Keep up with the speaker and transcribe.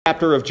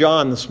Chapter of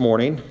John this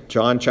morning,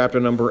 John chapter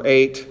number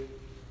 8.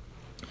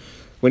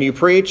 When you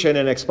preach in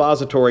an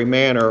expository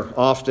manner,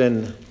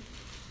 often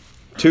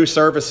two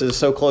services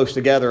so close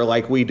together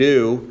like we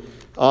do,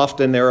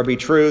 often there will be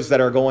truths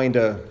that are going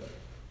to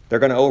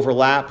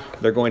overlap,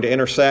 they're going to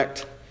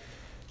intersect.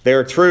 There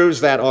are truths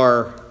that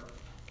are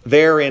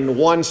there in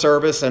one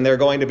service and they're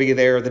going to be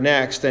there the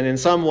next, and in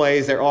some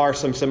ways there are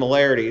some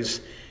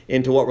similarities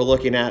into what we're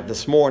looking at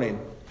this morning.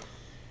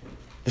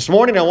 This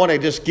morning I want to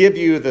just give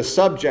you the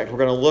subject we're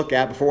going to look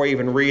at before I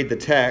even read the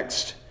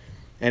text,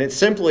 and it's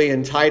simply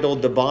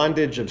entitled The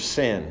Bondage of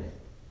Sin.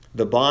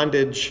 The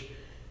Bondage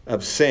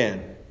of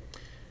Sin.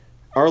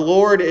 Our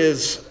Lord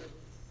is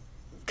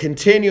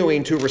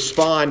continuing to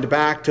respond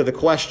back to the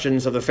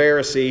questions of the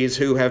Pharisees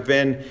who have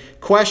been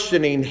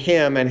questioning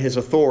him and his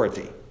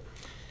authority.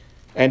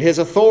 And his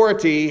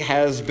authority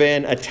has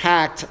been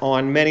attacked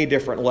on many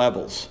different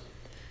levels.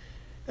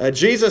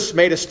 Jesus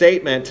made a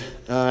statement,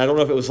 I don't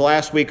know if it was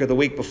last week or the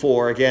week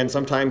before. Again,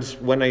 sometimes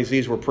when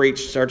these were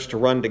preached, it starts to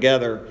run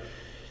together.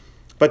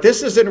 But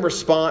this is in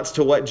response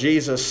to what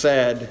Jesus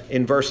said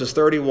in verses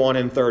 31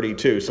 and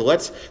 32. So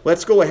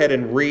let's go ahead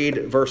and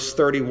read verse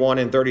 31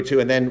 and 32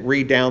 and then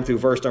read down through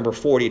verse number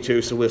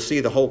 42 so we'll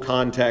see the whole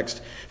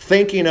context,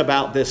 thinking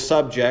about this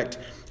subject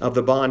of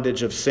the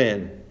bondage of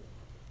sin.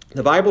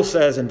 The Bible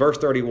says in verse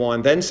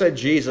 31, "Then said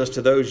Jesus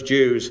to those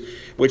Jews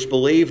which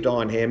believed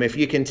on him, If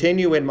ye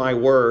continue in my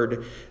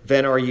word,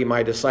 then are ye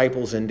my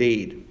disciples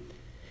indeed.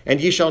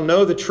 And ye shall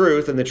know the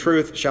truth, and the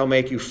truth shall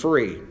make you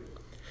free.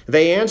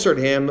 They answered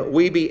him,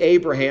 We be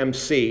Abraham's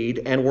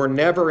seed, and were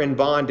never in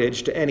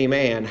bondage to any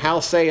man. How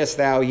sayest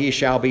thou, ye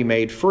shall be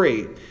made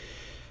free?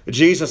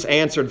 Jesus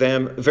answered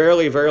them,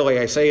 Verily, verily,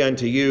 I say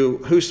unto you,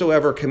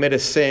 whosoever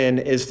committeth sin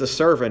is the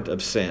servant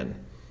of sin.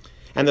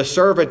 And the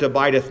servant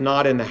abideth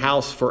not in the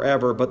house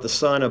forever, but the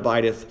Son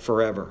abideth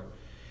forever.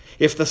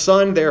 If the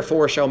Son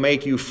therefore shall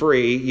make you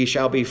free, ye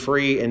shall be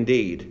free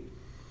indeed.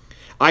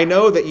 I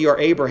know that ye are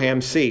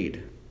Abraham's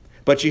seed,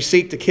 but ye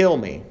seek to kill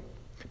me,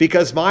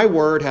 because my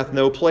word hath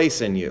no place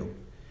in you.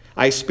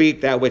 I speak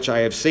that which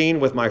I have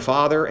seen with my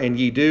father, and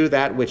ye do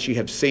that which ye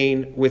have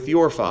seen with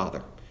your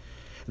father.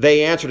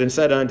 They answered and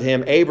said unto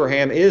him,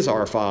 Abraham is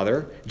our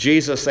father.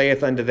 Jesus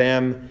saith unto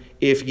them,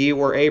 If ye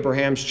were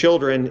Abraham's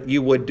children,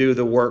 you would do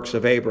the works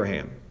of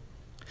Abraham.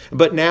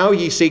 But now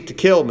ye seek to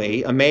kill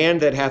me, a man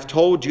that hath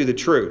told you the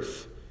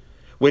truth,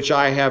 which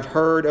I have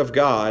heard of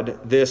God.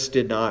 This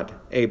did not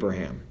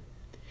Abraham.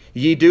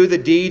 Ye do the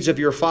deeds of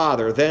your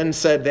father. Then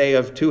said they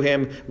to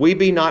him, We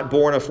be not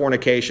born of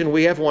fornication.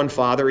 We have one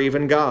Father,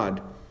 even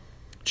God.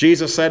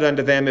 Jesus said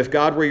unto them, If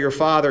God were your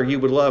Father, ye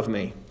would love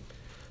me.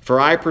 For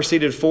I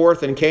proceeded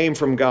forth and came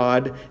from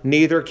God,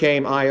 neither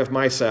came I of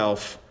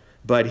myself,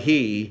 but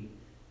he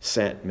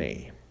sent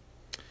me.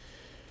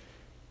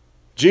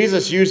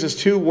 Jesus uses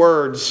two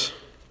words.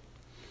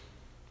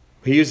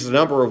 He uses a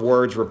number of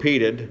words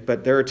repeated,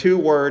 but there are two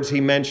words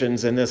he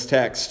mentions in this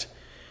text.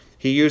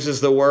 He uses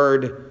the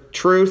word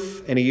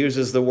truth and he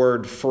uses the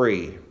word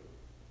free.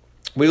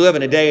 We live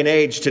in a day and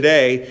age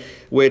today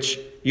which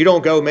you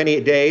don't go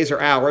many days or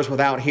hours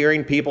without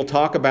hearing people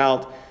talk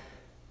about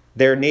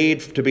their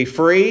need to be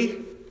free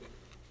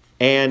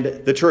and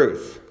the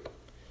truth.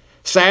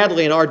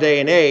 Sadly, in our day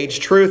and age,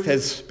 truth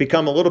has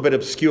become a little bit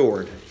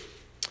obscured.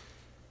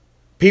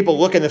 People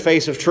look in the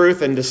face of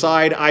truth and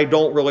decide, I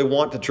don't really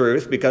want the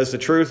truth because the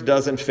truth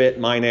doesn't fit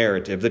my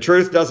narrative. The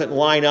truth doesn't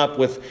line up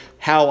with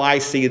how I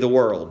see the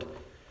world.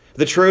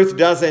 The truth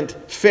doesn't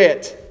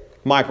fit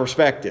my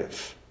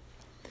perspective.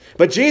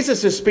 But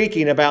Jesus is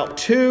speaking about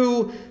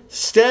two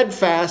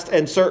steadfast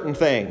and certain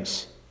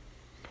things.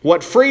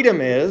 What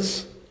freedom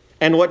is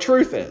and what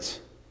truth is.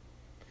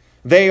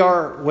 They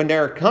are, when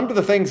they come to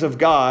the things of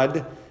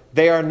God,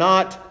 they are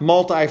not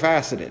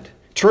multifaceted.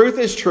 Truth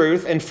is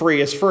truth and free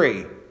is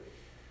free.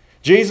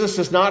 Jesus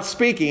is not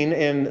speaking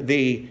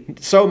in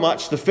so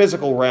much the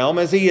physical realm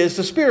as he is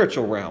the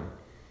spiritual realm.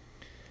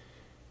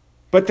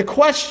 But the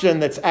question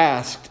that's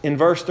asked in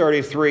verse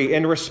 33,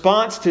 in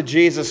response to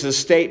Jesus'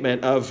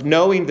 statement of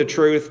knowing the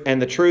truth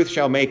and the truth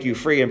shall make you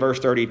free in verse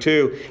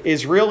 32,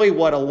 is really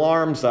what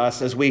alarms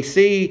us as we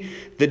see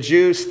the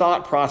Jews'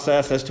 thought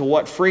process as to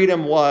what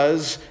freedom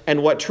was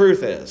and what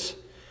truth is.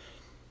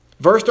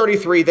 Verse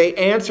 33, they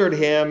answered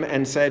him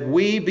and said,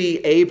 We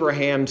be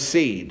Abraham's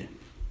seed,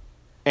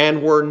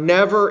 and were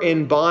never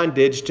in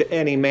bondage to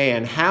any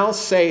man. How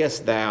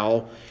sayest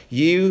thou,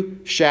 you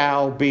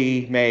shall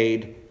be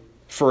made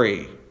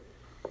free?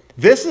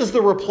 This is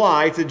the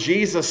reply to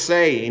Jesus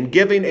saying,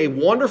 giving a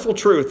wonderful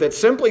truth that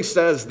simply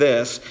says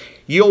this,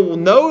 You'll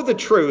know the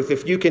truth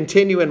if you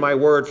continue in my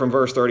word from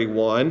verse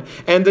 31,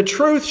 and the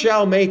truth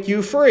shall make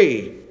you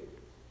free.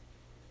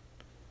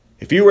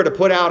 If you were to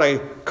put out a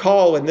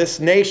call in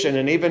this nation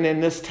and even in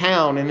this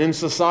town and in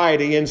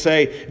society and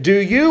say, Do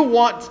you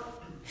want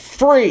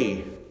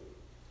free?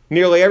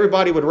 Nearly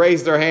everybody would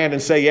raise their hand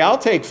and say, Yeah, I'll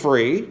take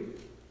free.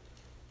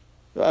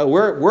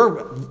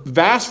 We're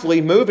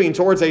vastly moving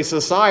towards a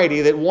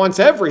society that wants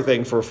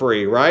everything for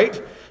free,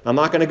 right? I'm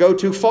not going to go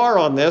too far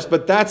on this,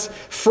 but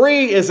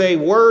free is a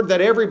word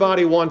that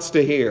everybody wants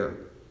to hear.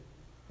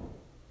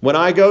 When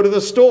I go to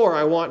the store,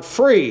 I want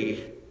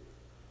free.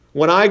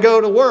 When I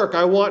go to work,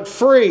 I want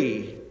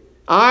free.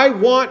 I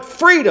want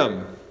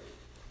freedom.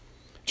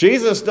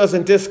 Jesus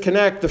doesn't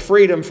disconnect the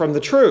freedom from the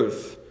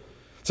truth.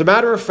 As a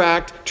matter of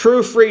fact,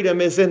 true freedom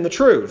is in the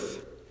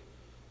truth.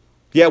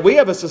 Yet we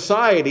have a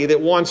society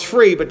that wants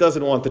free but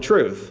doesn't want the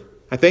truth.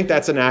 I think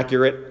that's an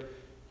accurate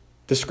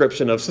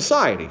description of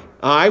society.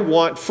 I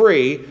want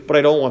free, but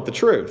I don't want the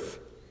truth.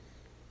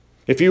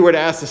 If you were to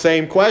ask the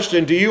same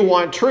question, do you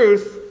want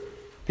truth?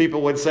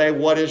 People would say,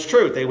 what is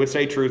truth? They would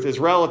say truth is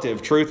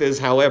relative. Truth is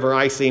however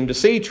I seem to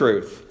see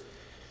truth.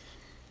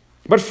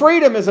 But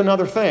freedom is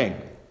another thing.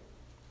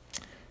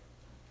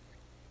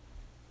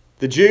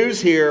 The Jews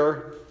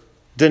here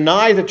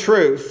deny the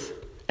truth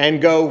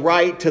and go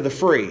right to the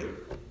free.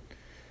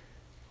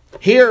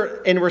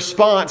 Here, in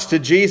response to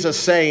Jesus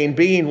saying,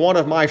 being one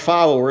of my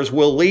followers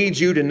will lead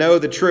you to know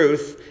the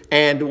truth,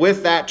 and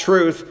with that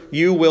truth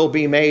you will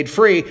be made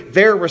free,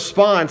 their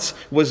response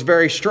was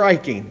very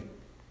striking.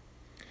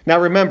 Now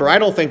remember, I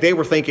don't think they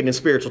were thinking in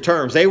spiritual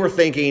terms. They were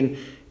thinking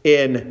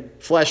in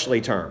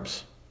fleshly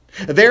terms.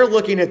 They're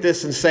looking at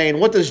this and saying,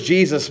 what does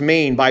Jesus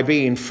mean by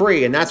being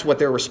free? And that's what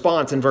their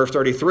response in verse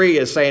 33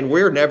 is, saying,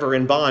 we're never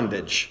in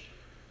bondage.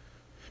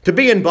 To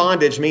be in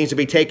bondage means to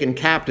be taken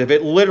captive.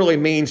 It literally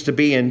means to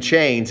be in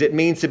chains. It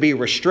means to be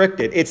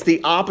restricted. It's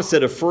the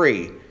opposite of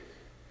free.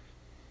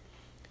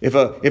 If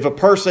a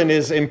person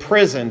is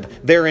imprisoned,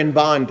 they're in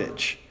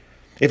bondage.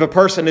 If a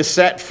person is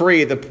set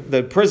free,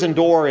 the prison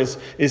door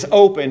is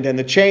opened and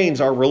the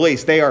chains are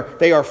released. They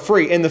are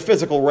free in the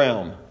physical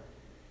realm.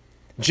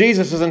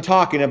 Jesus isn't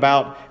talking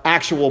about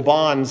actual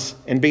bonds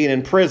and being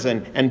in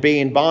prison and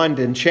being bound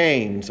in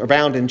chains.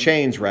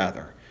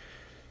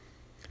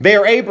 They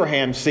are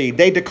Abraham's seed.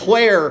 They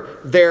declare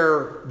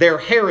their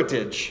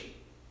heritage.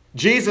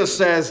 Jesus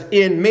says,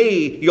 in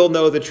me you'll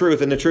know the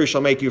truth, and the truth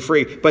shall make you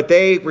free. But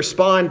they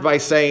respond by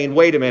saying,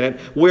 wait a minute,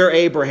 we're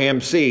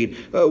Abraham's seed.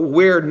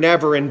 We're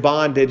never in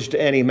bondage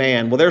to any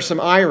man. Well, there's some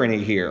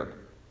irony here.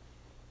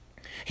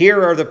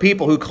 Here are the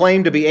people who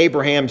claim to be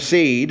Abraham's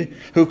seed,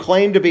 who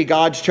claim to be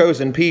God's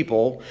chosen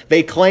people.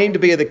 They claim to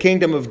be of the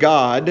kingdom of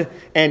God,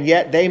 and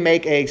yet they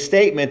make a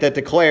statement that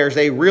declares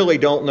they really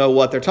don't know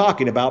what they're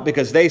talking about,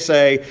 because they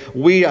say,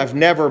 we have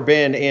never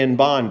been in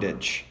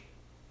bondage.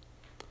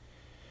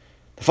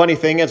 The funny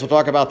thing is, we'll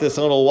talk about this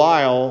in a little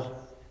while,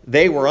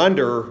 they were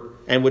under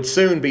and would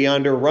soon be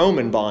under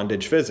Roman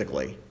bondage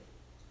physically.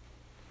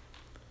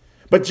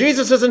 But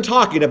Jesus isn't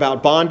talking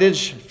about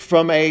bondage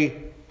from a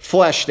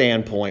flesh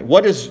standpoint.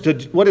 What does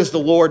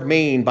the Lord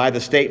mean by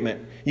the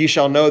statement, you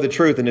shall know the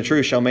truth and the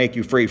truth shall make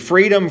you free?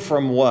 Freedom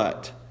from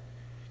what?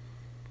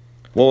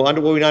 Well,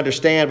 what we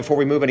understand before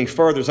we move any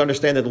further is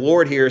understand that the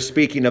Lord here is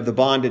speaking of the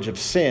bondage of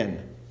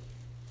sin.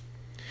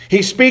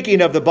 He's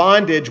speaking of the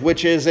bondage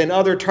which is, in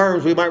other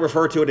terms, we might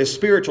refer to it as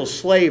spiritual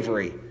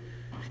slavery.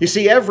 You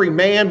see, every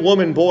man,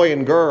 woman, boy,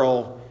 and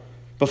girl,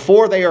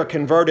 before they are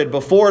converted,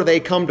 before they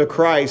come to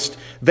Christ,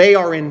 they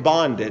are in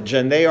bondage,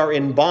 and they are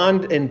in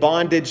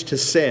bondage to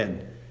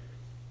sin.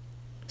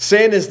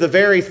 Sin is the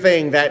very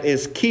thing that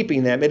is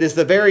keeping them. It is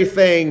the very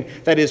thing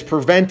that is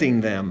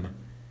preventing them.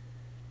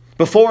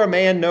 Before a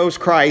man knows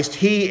Christ,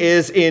 he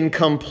is in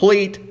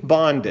complete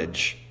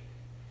bondage.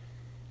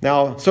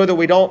 Now, so that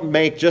we don't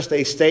make just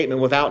a statement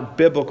without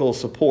biblical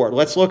support,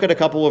 let's look at a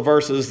couple of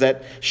verses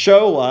that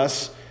show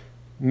us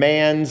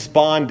man's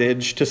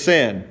bondage to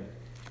sin.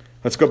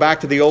 Let's go back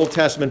to the Old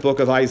Testament book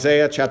of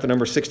Isaiah, chapter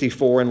number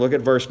 64, and look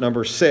at verse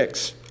number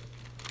 6.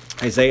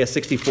 Isaiah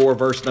 64,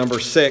 verse number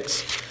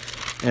 6.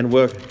 And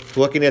we're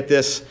looking at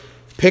this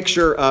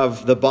picture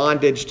of the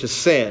bondage to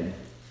sin.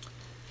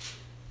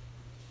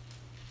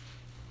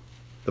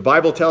 The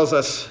Bible tells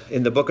us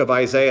in the book of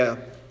Isaiah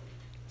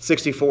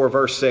 64,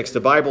 verse 6, the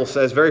Bible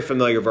says, very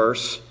familiar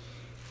verse,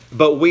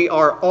 but we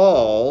are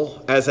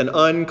all as an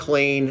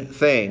unclean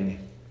thing,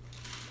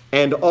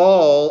 and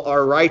all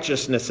our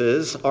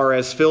righteousnesses are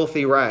as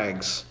filthy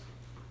rags.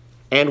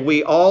 And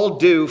we all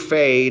do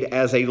fade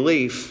as a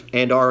leaf,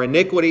 and our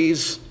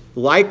iniquities,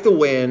 like the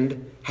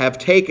wind, have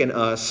taken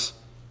us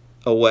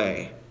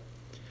away.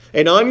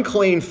 An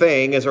unclean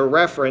thing is a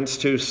reference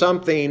to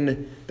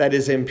something that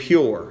is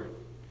impure.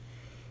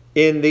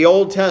 In the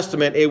Old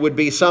Testament, it would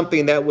be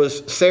something that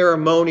was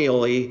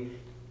ceremonially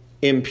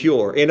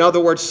impure. In other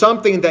words,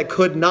 something that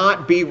could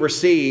not be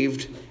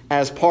received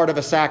as part of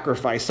a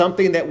sacrifice,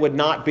 something that would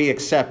not be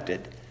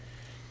accepted.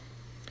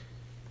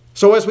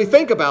 So as we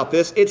think about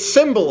this, it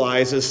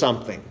symbolizes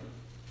something.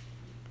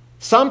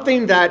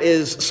 Something that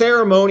is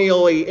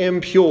ceremonially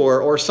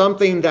impure or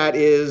something that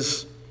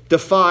is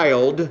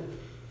defiled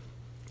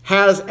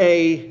has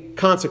a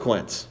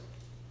consequence.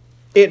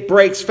 It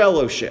breaks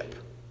fellowship.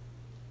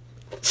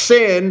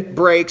 Sin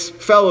breaks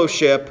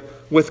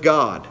fellowship with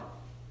God.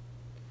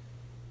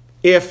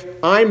 If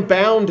I'm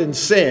bound in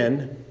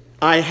sin,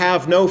 I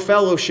have no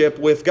fellowship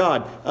with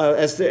God.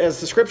 As the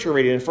scripture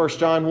reading in 1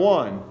 John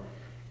 1.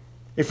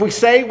 If we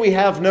say we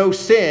have no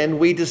sin,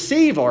 we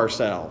deceive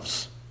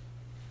ourselves.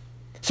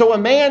 So a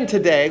man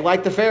today,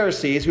 like the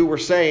Pharisees who were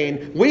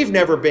saying, we've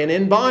never been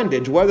in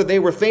bondage, whether they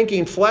were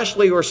thinking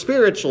fleshly or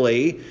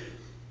spiritually,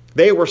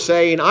 they were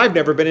saying, I've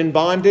never been in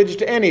bondage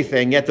to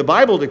anything. Yet the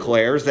Bible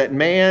declares that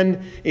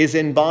man is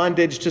in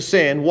bondage to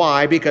sin.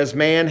 Why? Because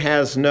man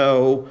has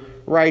no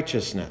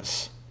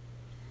righteousness.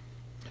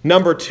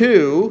 Number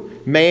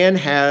two, man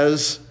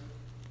has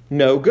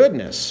no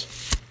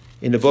goodness.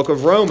 In the book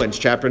of Romans,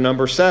 chapter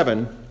number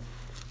 7,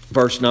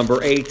 verse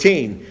number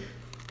 18,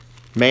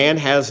 man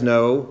has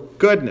no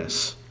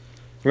goodness.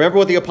 Remember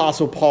what the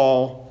Apostle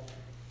Paul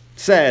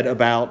said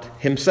about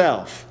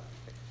himself.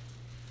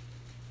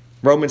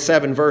 Romans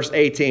 7, verse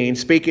 18,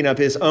 speaking of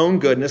his own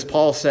goodness,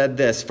 Paul said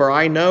this, "For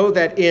I know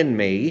that in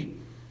me,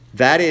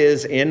 that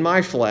is, in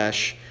my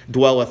flesh,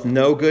 dwelleth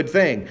no good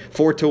thing.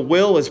 For to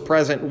will is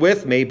present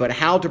with me, but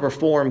how to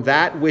perform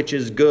that which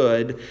is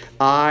good,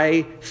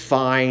 I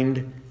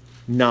find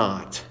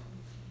not."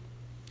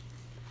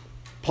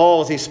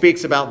 Paul, as he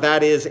speaks about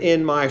that is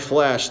in my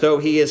flesh, though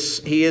he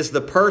is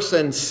the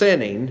person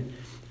sinning,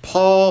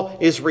 Paul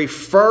is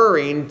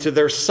referring to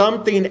there's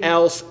something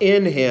else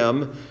in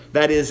him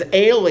that is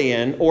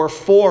alien or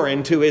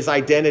foreign to his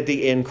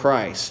identity in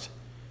Christ.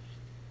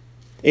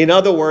 In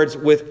other words,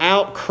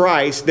 without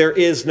Christ, there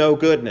is no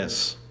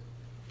goodness.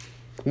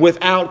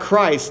 Without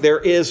Christ, there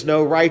is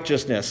no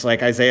righteousness,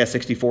 like Isaiah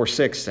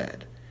 64:6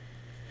 said.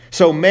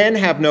 So men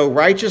have no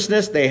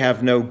righteousness, they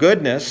have no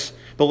goodness.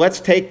 But let's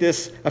take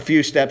this a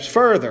few steps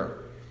further.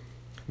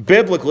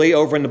 Biblically,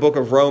 over in the book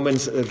of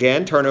Romans,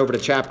 again, turn over to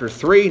chapter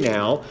 3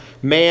 now,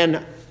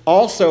 man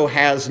also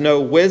has no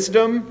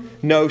wisdom,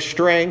 no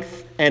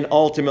strength, and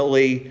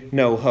ultimately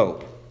no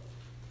hope.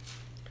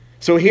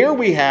 So here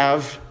we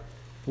have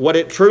what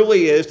it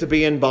truly is to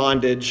be in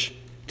bondage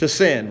to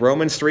sin.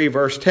 Romans 3,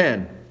 verse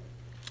 10.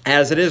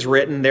 As it is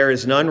written, there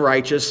is none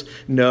righteous,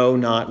 no,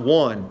 not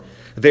one.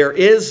 There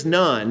is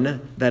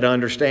none that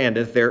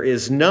understandeth, there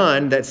is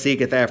none that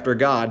seeketh after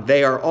God.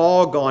 They are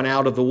all gone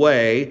out of the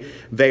way,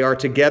 they are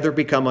together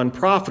become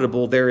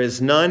unprofitable. There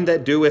is none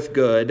that doeth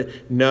good,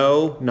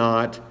 no,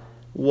 not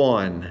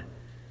one.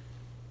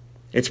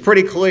 It's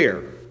pretty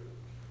clear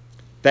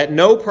that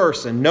no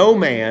person, no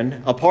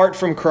man, apart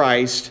from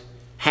Christ,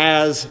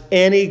 has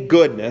any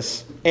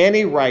goodness,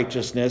 any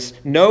righteousness,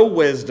 no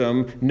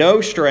wisdom, no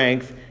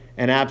strength,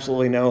 and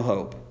absolutely no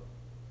hope.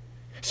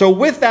 So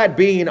with that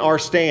being our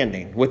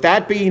standing, with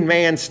that being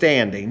man's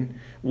standing,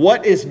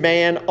 what is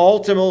man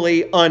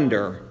ultimately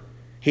under?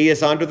 He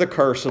is under the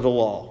curse of the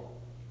law.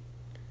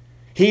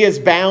 He is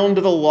bound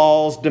to the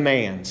law's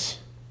demands.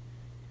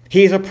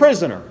 He's a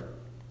prisoner.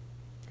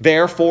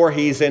 Therefore,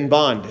 he's in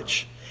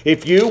bondage.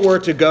 If you were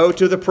to go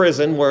to the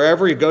prison,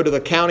 wherever you go to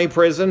the county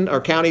prison or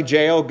county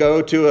jail,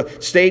 go to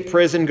a state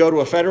prison, go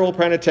to a federal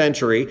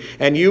penitentiary,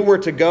 and you were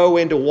to go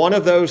into one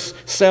of those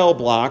cell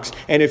blocks,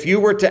 and if you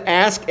were to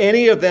ask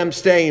any of them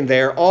staying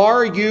there,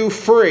 are you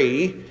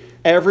free?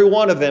 Every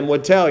one of them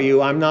would tell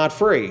you, I'm not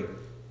free.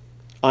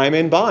 I'm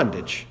in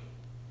bondage.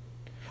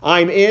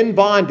 I'm in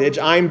bondage.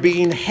 I'm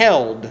being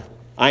held.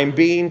 I'm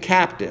being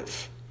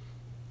captive.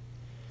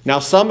 Now,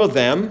 some of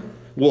them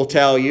will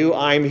tell you,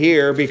 I'm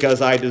here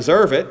because I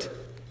deserve it.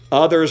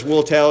 Others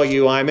will tell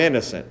you I'm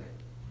innocent.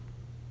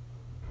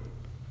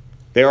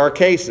 There are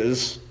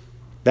cases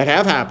that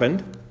have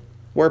happened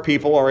where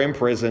people are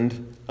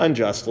imprisoned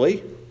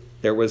unjustly.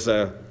 There was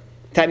a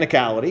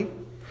technicality.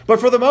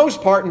 But for the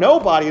most part,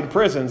 nobody in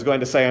prison is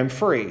going to say, I'm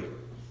free.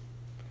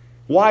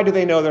 Why do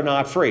they know they're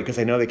not free? Because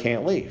they know they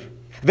can't leave.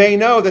 They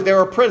know that there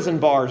are prison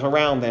bars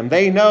around them.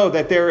 They know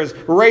that there is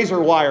razor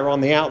wire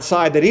on the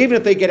outside, that even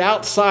if they get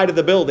outside of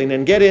the building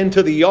and get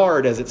into the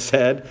yard, as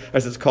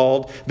it's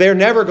called, they're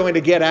never going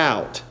to get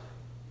out.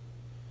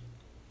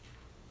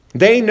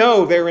 They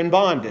know they're in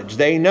bondage.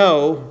 They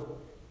know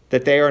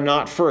that they are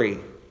not free.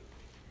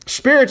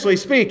 Spiritually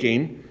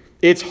speaking,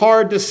 it's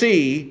hard to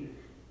see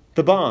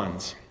the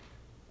bonds.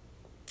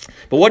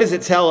 But what does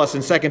it tell us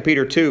in 2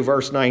 Peter 2,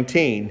 verse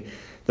 19?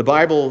 The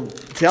Bible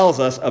tells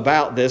us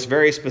about this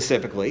very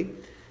specifically.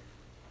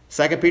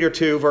 2 Peter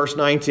 2, verse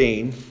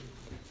 19.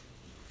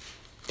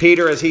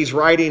 Peter, as he's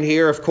writing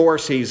here, of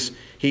course,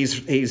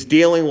 he's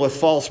dealing with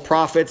false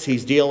prophets.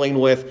 He's dealing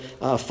with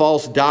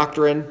false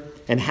doctrine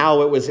and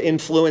how it was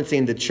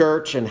influencing the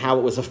church and how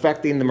it was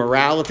affecting the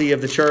morality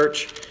of the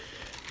church.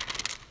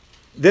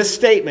 This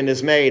statement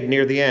is made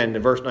near the end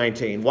in verse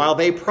 19. While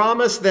they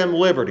promise them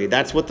liberty,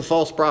 that's what the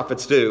false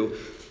prophets do,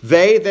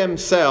 they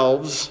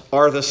themselves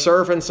are the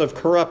servants of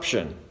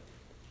corruption.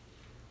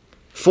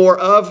 For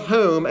of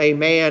whom a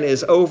man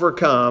is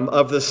overcome,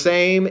 of the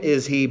same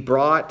is he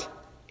brought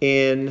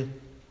in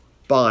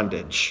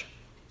bondage.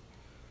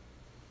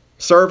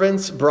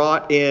 Servants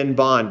brought in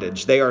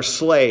bondage. They are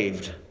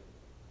slaved.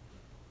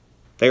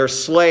 They are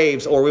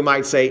slaves, or we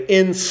might say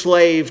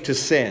enslaved to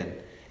sin.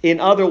 In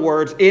other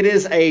words, it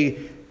is a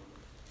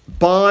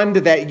bond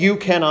that you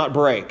cannot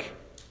break.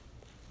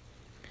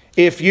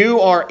 If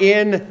you are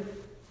in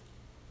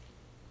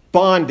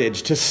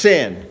bondage to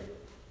sin,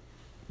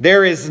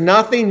 there is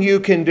nothing you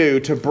can do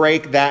to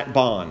break that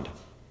bond.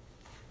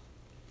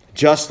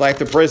 Just like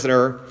the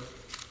prisoner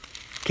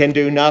can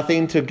do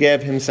nothing to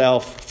give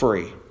himself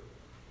free.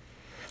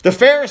 The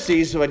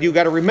Pharisees, but you've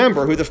got to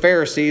remember who the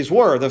Pharisees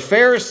were. The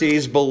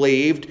Pharisees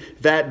believed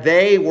that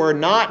they were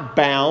not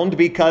bound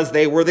because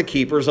they were the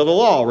keepers of the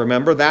law.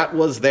 Remember, that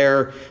was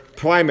their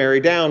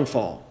primary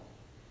downfall.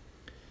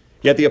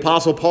 Yet the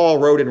Apostle Paul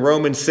wrote in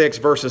Romans 6,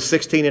 verses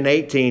 16 and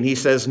 18, he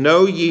says,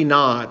 "Know ye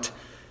not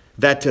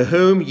that to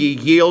whom ye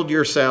yield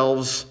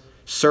yourselves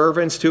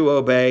servants to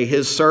obey,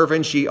 his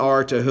servants ye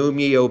are to whom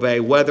ye obey,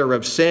 whether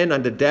of sin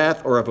unto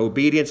death or of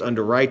obedience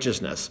unto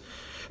righteousness.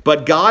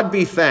 But God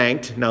be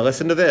thanked," now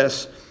listen to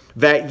this,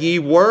 "that ye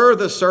were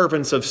the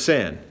servants of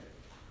sin,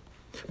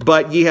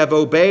 but ye have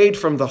obeyed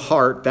from the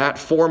heart that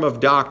form of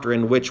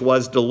doctrine which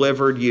was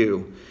delivered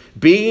you.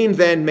 Being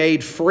then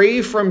made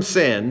free from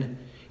sin,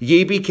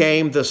 ye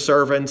became the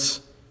servants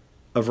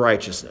of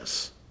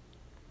righteousness."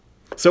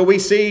 So we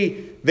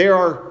see there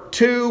are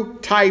two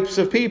types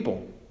of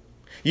people.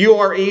 You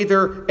are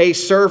either a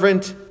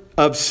servant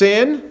of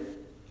sin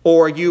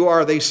or you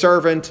are the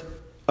servant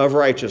of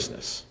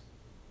righteousness.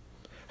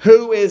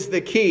 Who is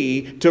the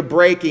key to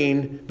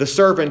breaking the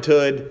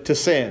servanthood to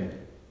sin?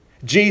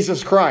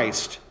 Jesus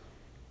Christ.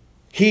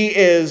 He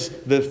is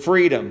the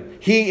freedom.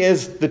 He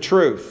is the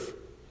truth.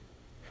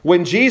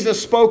 When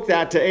Jesus spoke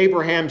that to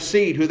Abraham's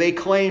seed, who they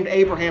claimed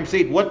Abraham's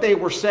seed, what they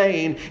were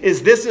saying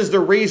is this is the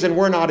reason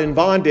we're not in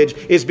bondage,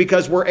 is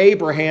because we're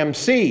Abraham's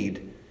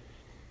seed.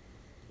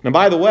 And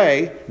by the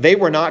way, they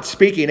were not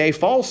speaking a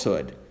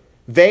falsehood.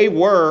 They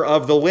were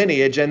of the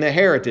lineage and the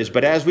heritage.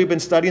 But as we've been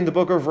studying the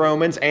book of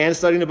Romans and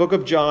studying the book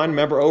of John,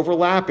 remember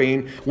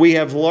overlapping, we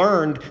have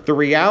learned the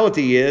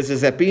reality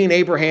is that being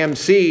Abraham's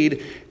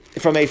seed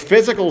from a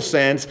physical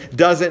sense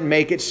doesn't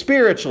make it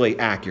spiritually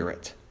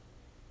accurate.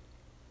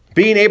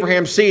 Being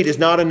Abraham's seed is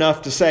not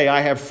enough to say,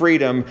 I have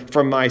freedom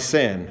from my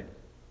sin.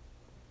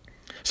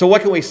 So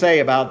what can we say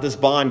about this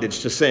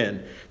bondage to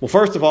sin? Well,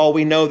 first of all,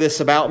 we know this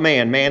about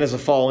man. Man is a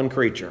fallen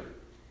creature.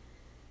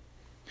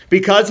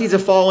 Because he's a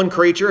fallen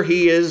creature,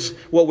 he is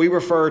what we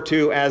refer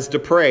to as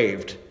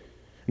depraved.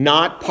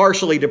 Not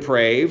partially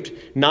depraved,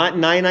 not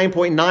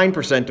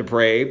 99.9%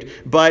 depraved,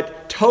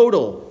 but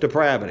total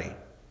depravity.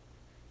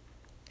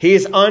 He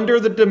is under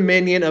the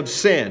dominion of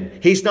sin.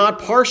 He's not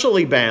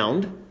partially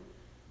bound.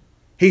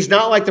 He's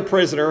not like the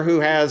prisoner who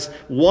has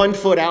one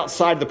foot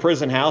outside the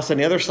prison house and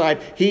the other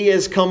side. He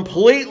is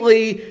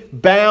completely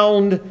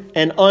bound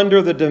and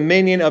under the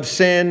dominion of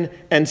sin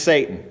and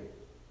Satan.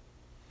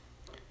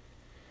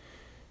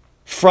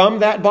 From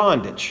that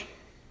bondage,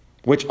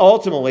 which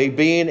ultimately,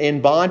 being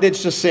in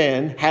bondage to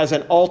sin, has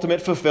an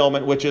ultimate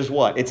fulfillment, which is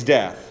what? It's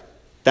death.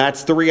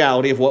 That's the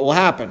reality of what will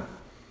happen.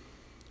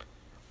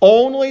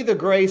 Only the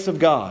grace of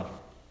God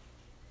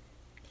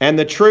and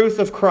the truth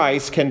of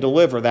Christ can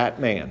deliver that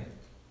man.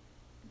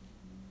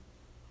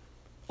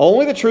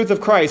 Only the truth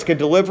of Christ can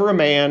deliver a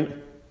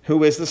man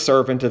who is the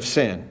servant of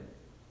sin.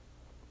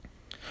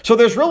 So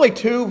there's really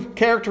two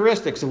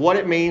characteristics of what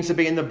it means to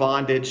be in the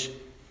bondage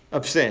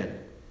of sin.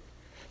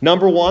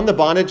 Number one, the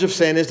bondage of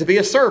sin is to be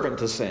a servant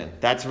to sin.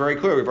 That's very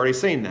clear. We've already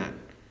seen that.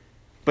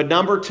 But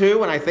number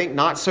two, and I think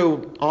not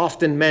so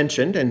often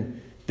mentioned,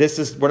 and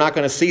we're not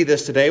going to see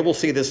this today, we'll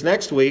see this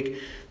next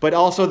week, but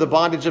also the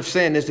bondage of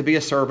sin is to be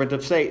a servant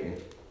of Satan.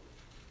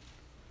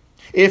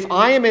 If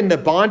I am in the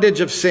bondage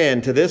of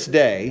sin to this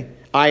day,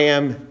 I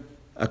am,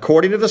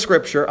 according to the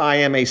Scripture, I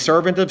am a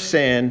servant of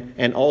sin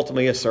and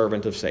ultimately a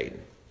servant of Satan.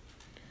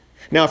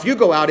 Now, if you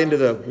go out into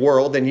the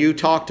world and you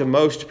talk to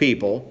most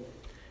people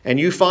and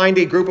you find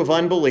a group of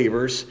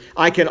unbelievers,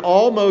 I can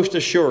almost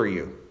assure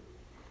you,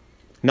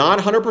 not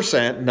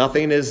 100%,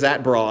 nothing is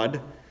that broad,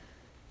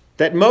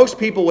 that most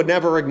people would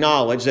never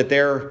acknowledge that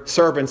they're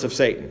servants of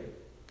Satan.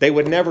 They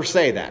would never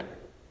say that.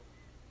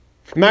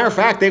 Matter of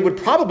fact, they would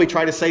probably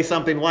try to say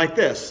something like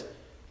this: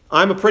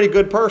 I'm a pretty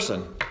good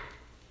person.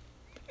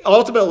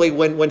 Ultimately,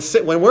 when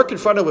we're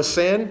confronted with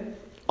sin,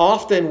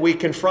 often we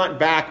confront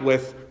back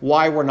with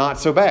why we're not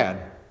so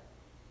bad.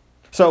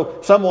 So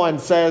someone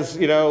says,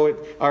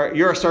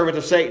 you're a servant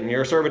of Satan.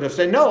 You're a servant of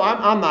sin. No,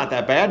 I'm not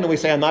that bad. And we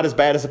say, I'm not as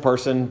bad as the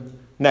person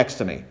next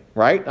to me,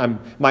 right?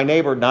 My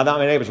neighbor, now not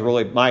my neighbors,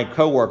 really, my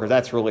coworker,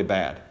 that's really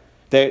bad.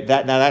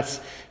 Because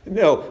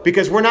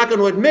we're not going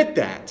to admit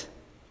that.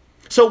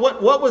 So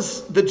what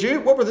was the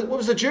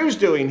Jews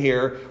doing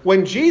here?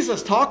 When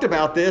Jesus talked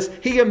about this,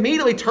 he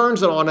immediately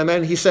turns it on them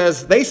and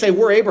they say,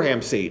 we're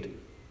Abraham's seed.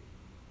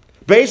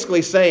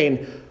 Basically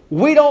saying,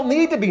 we don't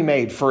need to be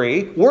made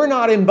free. We're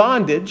not in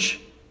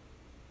bondage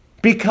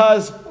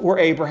because we're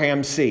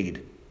Abraham's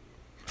seed.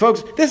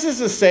 Folks, this is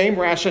the same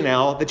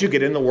rationale that you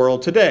get in the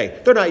world today.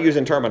 They're not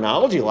using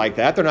terminology like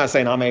that. They're not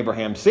saying I'm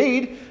Abraham's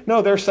seed.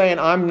 No, they're saying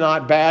I'm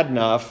not bad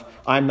enough.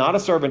 I'm not a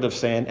servant of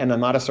sin and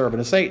I'm not a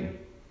servant of Satan.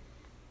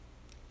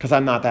 Because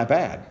I'm not that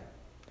bad.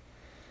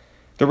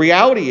 The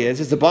reality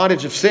is the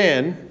bondage of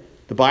sin,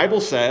 the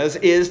Bible says,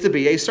 is to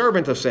be a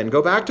servant of sin.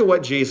 Go back to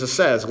what Jesus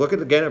says. Look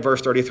again at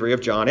verse 33 of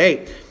John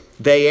 8.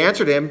 They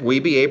answered him, we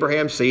be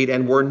Abraham's seed,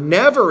 and were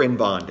never in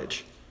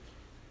bondage.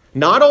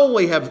 Not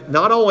only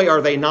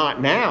are they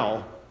not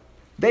now,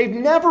 they've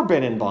never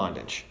been in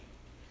bondage.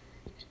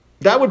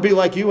 That would be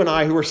like you and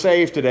I who are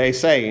saved today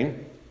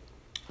saying,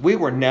 we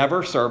were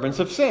never servants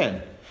of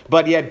sin.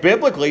 But yet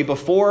biblically,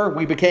 before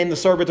we became the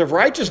servant of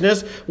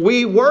righteousness,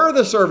 we were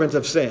the servant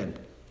of sin.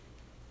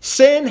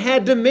 Sin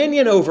had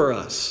dominion over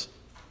us.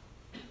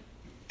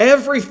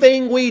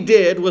 Everything we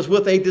did was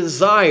with a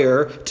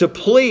desire to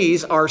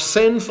please our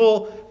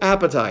sinful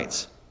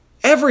appetites.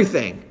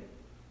 Everything.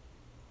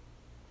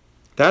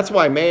 That's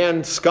why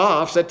man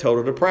scoffs at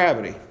total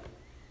depravity.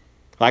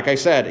 Like I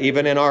said,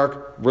 even in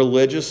our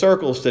religious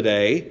circles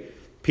today,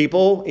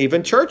 people,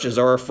 even churches,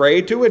 are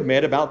afraid to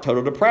admit about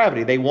total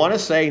depravity. They want to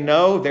say,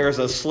 no, there's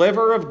a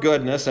sliver of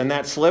goodness, and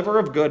that sliver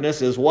of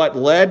goodness is what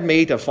led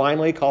me to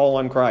finally call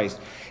on Christ.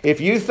 If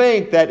you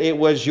think that it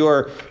was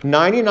your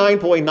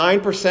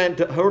 99.9%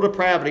 total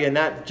depravity and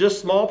that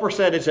just small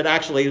percentage that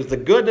actually is the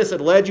goodness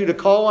that led you to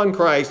call on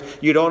Christ,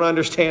 you don't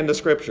understand the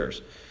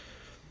Scriptures.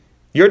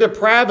 Your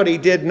depravity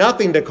did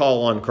nothing to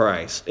call on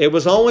Christ. It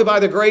was only by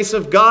the grace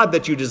of God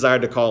that you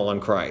desired to call on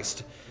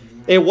Christ.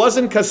 It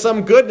wasn't because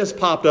some goodness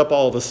popped up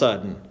all of a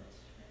sudden.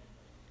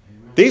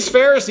 These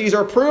Pharisees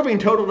are proving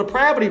total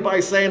depravity by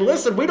saying,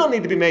 listen, we don't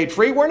need to be made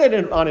free. We're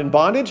not in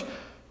bondage.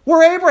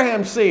 We're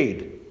Abraham's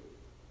seed.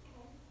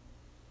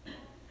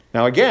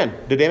 Now again,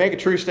 did they make a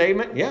true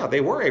statement? Yeah,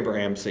 they were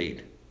Abraham's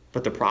seed.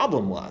 But the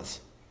problem was,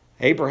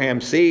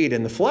 Abraham's seed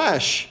in the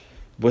flesh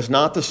was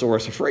not the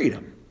source of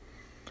freedom.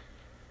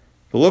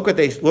 But look what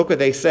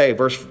they say,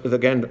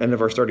 again, in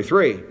verse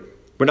 33.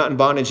 We're not in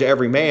bondage to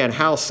every man.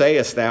 How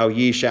sayest thou,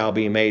 ye shall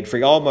be made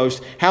free?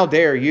 Almost, how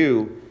dare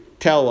you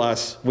tell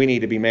us we need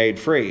to be made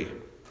free?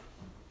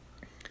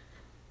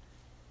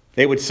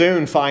 They would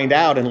soon find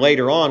out, and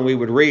later on we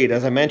would read,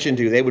 as I mentioned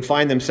to you, they would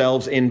find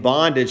themselves in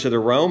bondage to the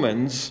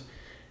Romans.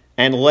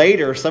 And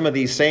later, some of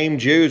these same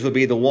Jews would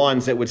be the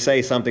ones that would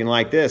say something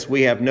like this: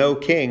 we have no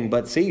king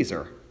but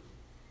Caesar.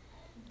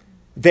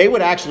 They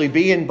would actually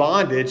be in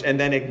bondage and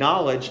then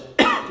acknowledge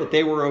that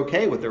they were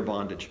okay with their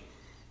bondage.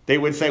 They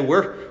would say, we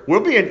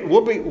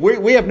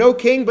have no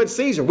king but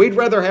Caesar. We'd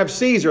rather have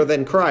Caesar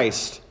than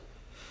Christ.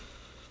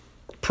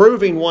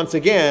 Proving once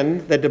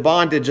again that the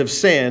bondage of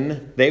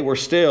sin, they were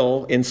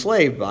still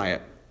enslaved by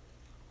it.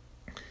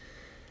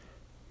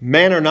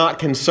 Men are not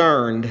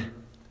concerned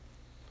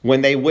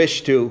when they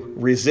wish to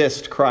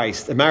resist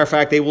Christ. As a matter of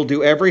fact, they will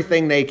do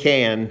everything they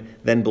can,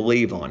 then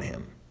believe on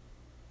him.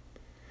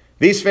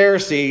 These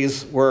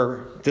Pharisees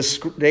were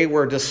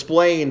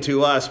displaying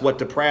to us what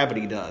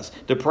depravity does.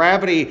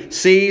 Depravity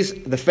sees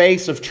the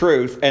face of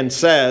truth and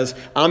says,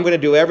 I'm going to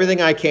do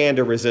everything I can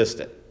to resist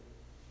it.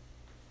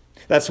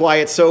 That's why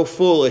it's so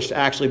foolish to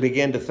actually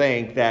begin to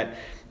think that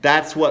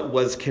that's what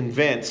was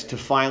convinced to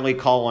finally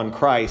call on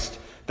Christ,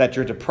 that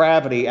your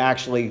depravity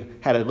actually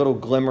had a little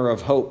glimmer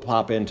of hope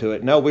pop into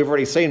it. No, we've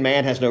already seen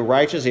man has no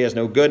righteousness, he has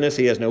no goodness,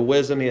 he has no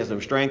wisdom, he has no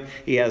strength,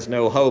 he has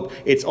no hope.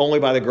 It's only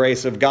by the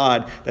grace of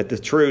God that the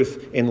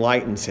truth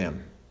enlightens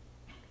him.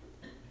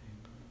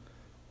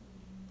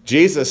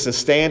 Jesus is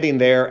standing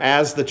there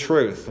as the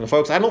truth. And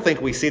folks, I don't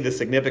think we see the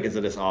significance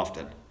of this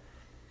often.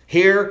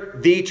 Here,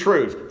 the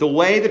truth, the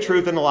way, the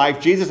truth, and the life.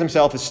 Jesus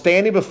himself is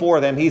standing before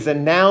them. He's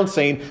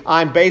announcing,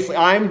 I'm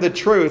the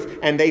truth,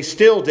 and they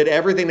still did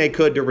everything they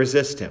could to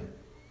resist him.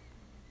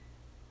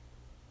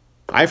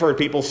 I've heard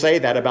people say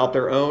that about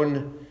their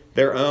own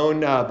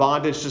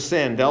bondage to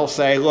sin. They'll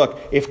say, look,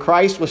 if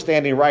Christ was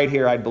standing right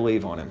here, I'd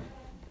believe on him.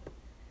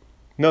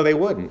 No, they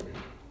wouldn't.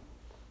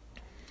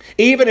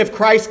 Even if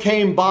Christ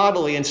came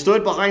bodily and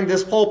stood behind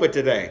this pulpit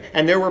today,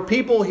 and there were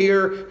people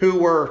here who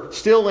were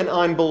still in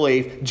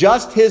unbelief,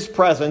 just his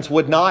presence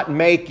would not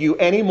make you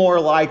any more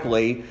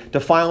likely to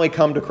finally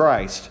come to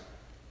Christ.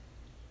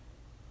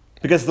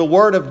 Because the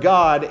Word of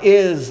God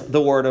is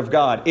the Word of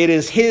God. It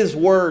is his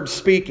word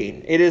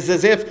speaking. It is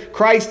as if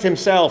Christ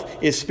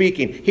himself is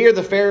speaking. Here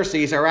the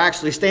Pharisees are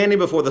actually standing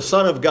before the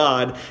Son of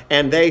God,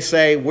 and they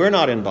say, we're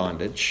not in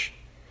bondage.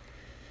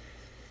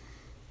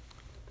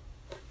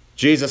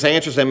 Jesus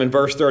answers them in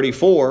verse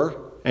 34,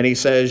 and he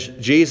says,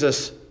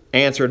 Jesus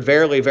answered,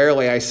 verily,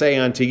 verily, I say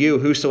unto you,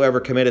 whosoever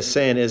committeth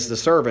sin is the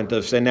servant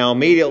of sin. Now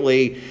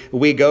immediately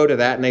we go to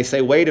that, and they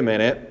say, wait a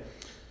minute,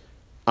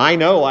 I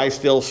know I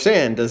still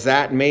sin. Does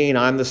that mean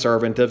I'm the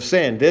servant of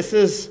sin? This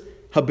is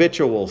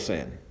habitual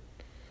sin.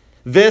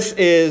 This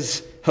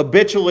is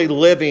habitually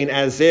living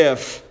as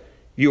if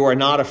you are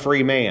not a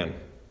free man.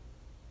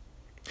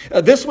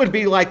 This would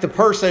be like the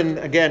person,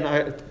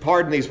 again,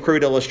 pardon these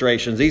crude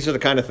illustrations. These are the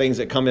kind of things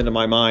that come into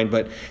my mind.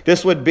 But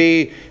this would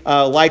be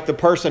like the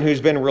person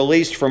who's been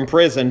released from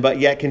prison but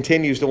yet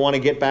continues to want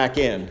to get back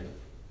in.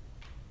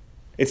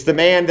 It's the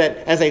man that,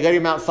 as they let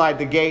him outside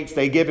the gates,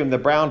 they give him the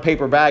brown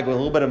paper bag with a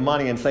little bit of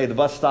money and say, the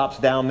bus stop's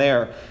down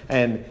there.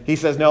 And he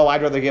says, no,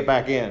 I'd rather get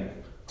back in.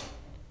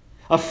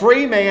 A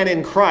free man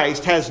in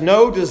Christ has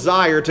no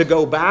desire to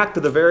go back to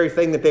the very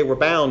thing that they were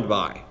bound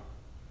by.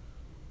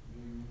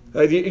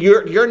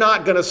 You're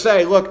not going to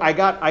say, look, I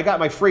got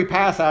my free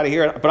pass out of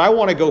here, but I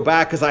want to go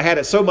back because I had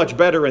it so much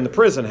better in the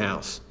prison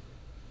house.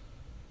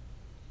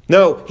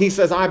 No, he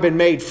says, I've been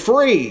made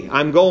free.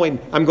 I'm going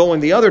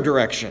the other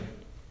direction.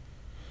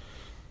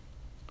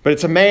 But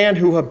it's a man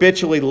who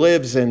habitually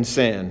lives in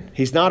sin.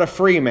 He's not a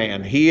free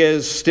man. He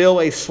is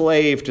still a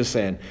slave to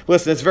sin.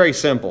 Listen, it's very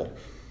simple.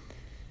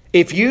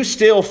 If you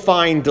still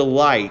find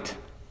delight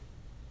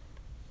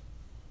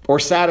or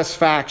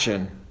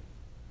satisfaction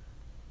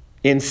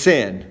in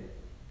sin,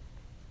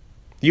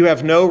 you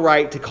have no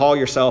right to call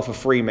yourself a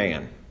free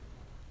man.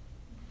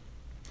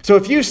 So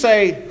if you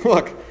say,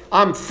 look,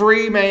 I'm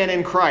free man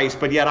in Christ,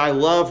 but yet I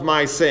love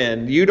my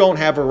sin, you don't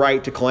have a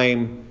right to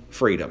claim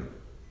freedom.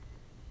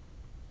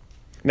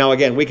 Now,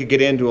 again, we could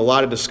get into a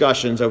lot of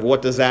discussions of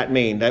what does that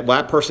mean?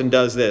 That person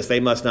does this,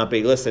 they must not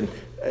be. Listen,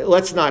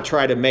 let's not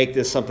try to make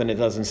this something it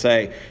doesn't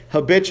say.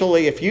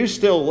 Habitually, if you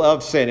still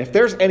love sin, if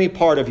there's any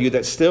part of you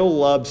that still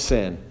loves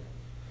sin,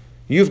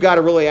 you've got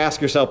to really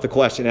ask yourself the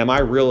question, am I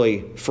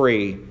really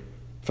free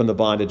from the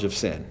bondage of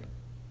sin?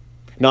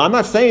 Now, I'm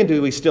not saying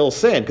do we still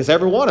sin, because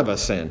every one of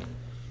us sin.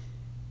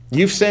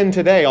 You've sinned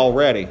today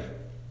already.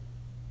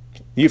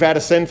 You've had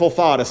a sinful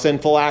thought, a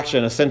sinful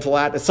action, a sinful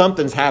act.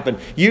 Something's happened.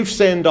 You've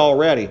sinned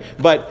already.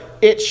 But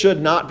it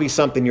should not be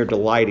something you're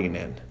delighting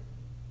in.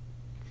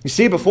 You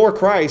see, before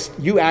Christ,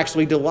 you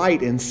actually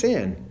delight in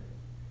sin.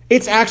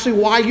 It's actually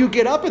why you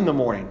get up in the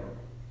morning.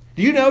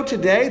 Do you know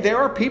today there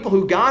are people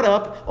who got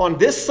up on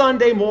this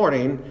Sunday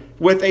morning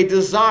with a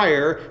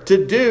desire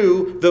to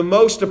do the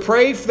most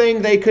depraved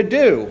thing they could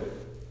do?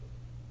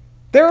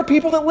 There are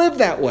people that live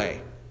that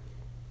way.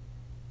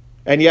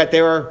 And yet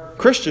there are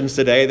Christians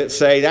today that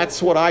say,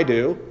 that's what I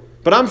do,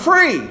 but I'm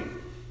free.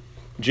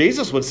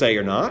 Jesus would say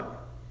you're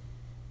not.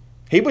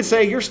 He would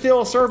say you're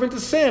still a servant to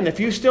sin if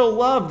you still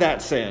love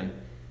that sin.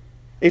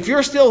 If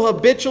you're still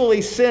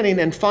habitually sinning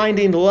and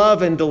finding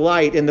love and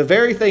delight in the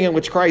very thing in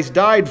which Christ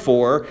died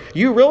for,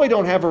 you really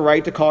don't have a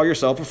right to call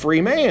yourself a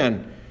free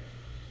man.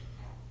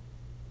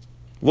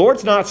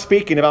 Lord's not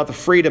speaking about the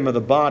freedom of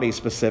the body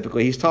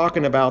specifically. He's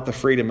talking about the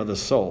freedom of the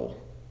soul.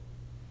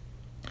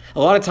 A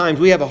lot of times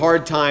we have a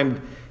hard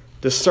time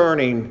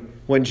discerning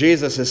when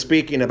Jesus is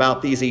speaking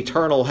about these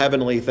eternal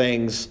heavenly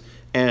things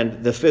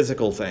and the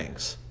physical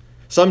things.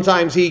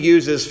 Sometimes he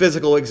uses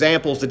physical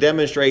examples to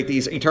demonstrate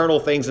these eternal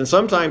things, and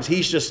sometimes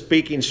he's just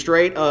speaking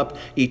straight up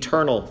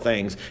eternal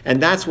things.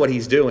 And that's what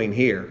he's doing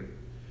here.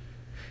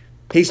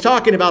 He's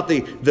talking about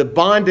the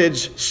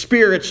bondage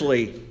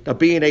spiritually of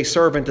being a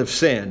servant of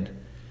sin.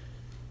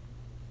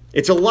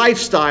 It's a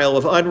lifestyle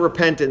of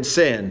unrepentant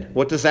sin.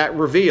 What does that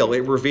reveal? It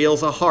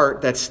reveals a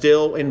heart that's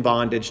still in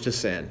bondage to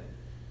sin.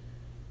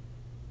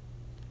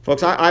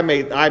 Folks, I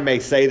may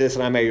say this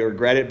and I may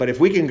regret it, but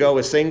if we can go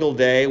a single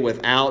day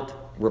without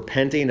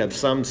repenting of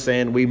some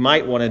sin, we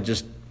might want to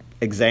just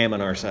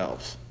examine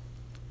ourselves.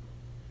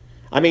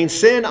 I mean,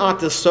 sin ought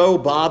to so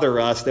bother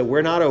us that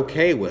we're not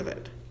okay with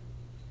it.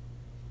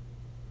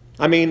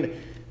 I mean,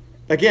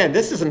 again,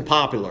 this isn't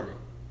popular.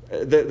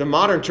 The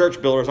modern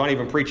church builders aren't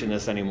even preaching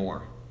this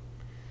anymore.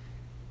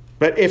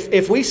 But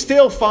if we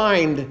still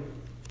find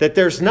that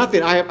there's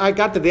nothing, I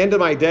got to the end of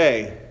my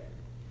day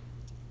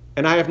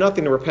and I have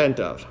nothing to repent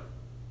of,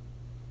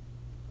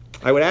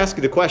 I would ask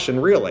you the question,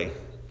 really?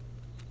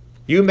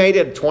 You made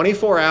it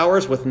 24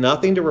 hours with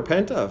nothing to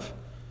repent of?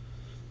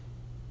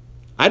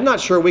 I'm not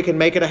sure we can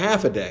make it a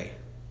half a day.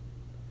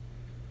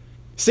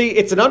 See,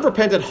 it's an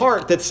unrepentant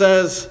heart that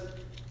says,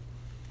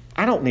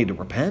 I don't need to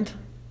repent.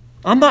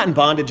 I'm not in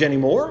bondage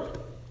anymore.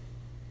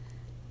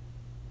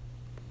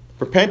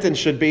 Repentance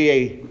should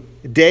be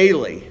it's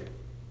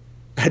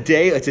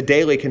a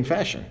daily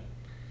confession.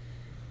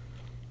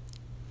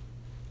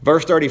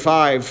 Verse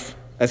 35,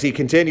 as he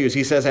continues,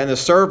 he says, and the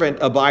servant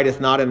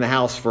abideth not in the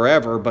house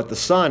forever, but the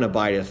Son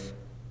abideth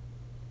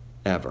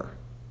ever.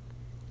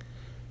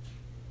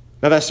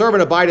 Now that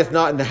servant abideth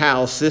not in the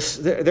house,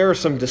 there are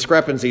some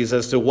discrepancies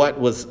as to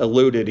what was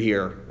alluded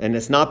here. And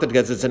it's not that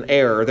because it's an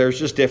error, there's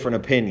just different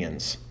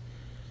opinions.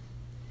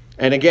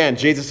 And again,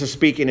 Jesus is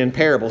speaking in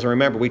parables. And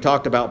remember, we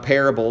talked about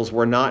parables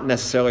were not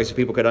necessarily so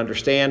people could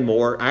understand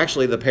more.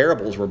 Actually, the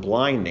parables were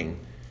blinding.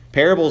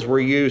 Parables were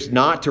used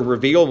not to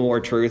reveal more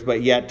truth,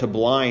 but yet to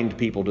blind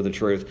people to the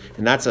truth.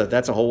 And that's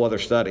a whole other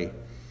study.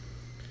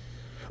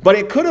 But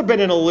it could have been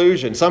an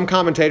allusion. Some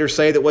commentators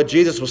say that what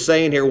Jesus was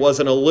saying here was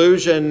an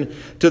allusion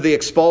to the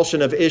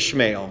expulsion of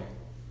Ishmael,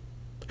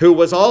 who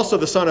was also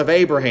the son of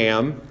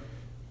Abraham,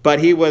 but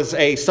he was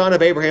a son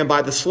of Abraham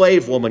by the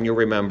slave woman, you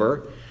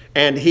remember.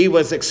 And he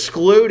was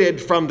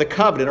excluded from the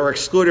covenant, or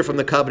excluded from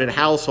the covenant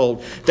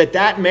household.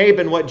 That may have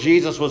been what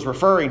Jesus was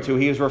referring to.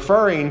 He was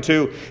referring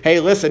to, hey,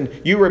 listen,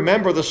 you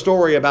remember the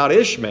story about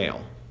Ishmael.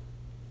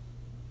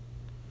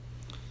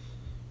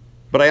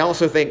 But I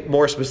also think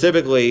more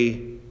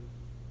specifically,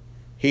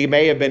 he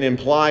may have been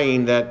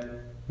implying that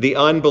the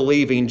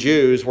unbelieving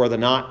Jews were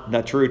not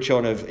the true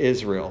children of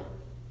Israel,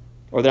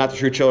 or not the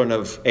true children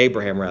of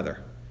Abraham,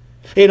 rather.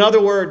 In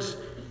other words,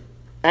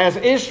 as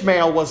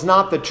Ishmael was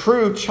not the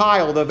true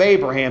child of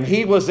Abraham,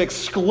 he was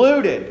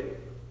excluded.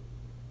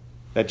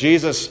 That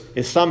Jesus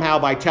is somehow,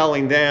 by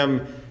telling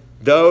them,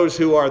 Those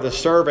who are the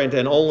servant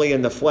and only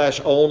in the flesh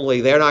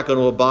only, they're not going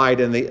to abide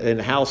in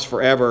the house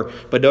forever.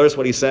 But notice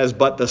what he says,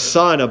 but the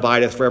Son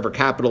abideth forever,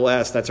 capital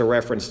S, that's a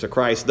reference to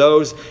Christ.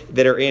 Those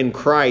that are in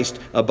Christ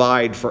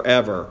abide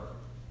forever.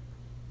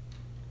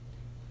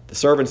 The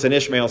servants in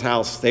Ishmael's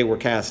house, they were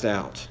cast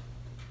out.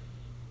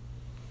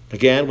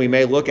 Again, we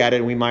may look at it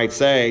and we might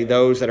say,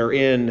 those that are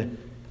in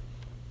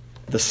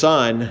the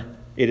Son,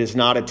 it is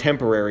not a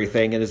temporary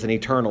thing, it is an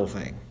eternal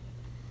thing.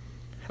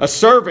 A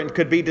servant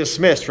could be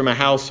dismissed from a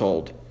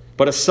household,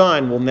 but a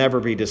son will never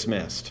be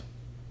dismissed.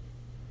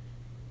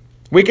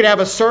 We could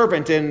have a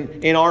servant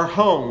in our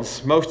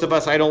homes. Most of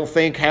us, I don't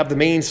think, have the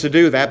means to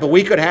do that, but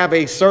we could have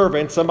a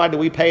servant, somebody that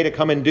we pay to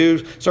come and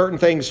do certain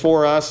things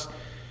for us.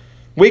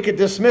 We could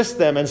dismiss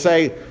them and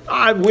say,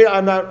 I'm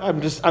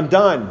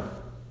done.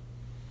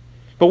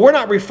 But we're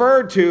not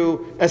referred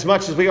to as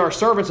much as we are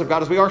servants of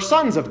God as we are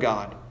sons of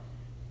God.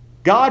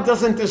 God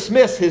doesn't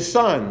dismiss his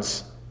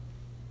sons.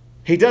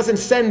 He doesn't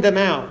send them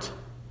out.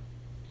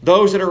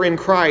 Those that are in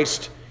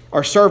Christ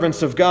are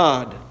servants of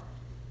God.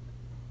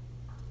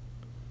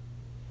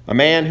 A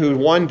man who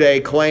one day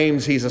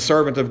claims he's a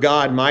servant of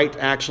God might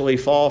actually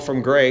fall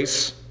from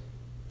grace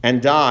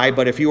and die,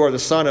 but if you are the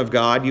Son of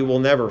God, you will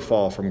never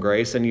fall from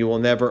grace and you will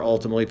never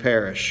ultimately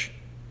perish.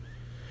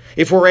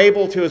 If we're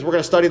able to, as we're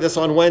going to study this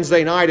on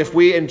Wednesday night, if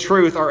we in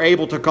truth are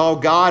able to call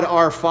God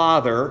our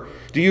Father,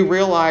 do you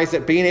realize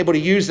that being able to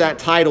use that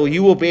title,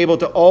 you will be able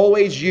to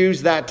always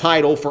use that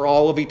title for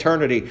all of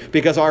eternity,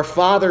 because our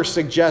Father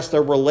suggests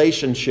a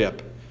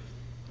relationship.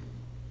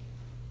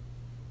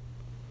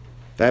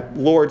 That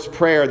Lord's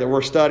Prayer that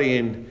we're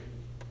studying,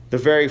 the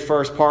very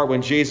first part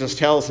when Jesus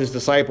tells his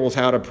disciples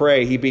how to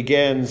pray, he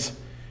begins,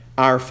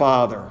 Our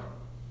Father.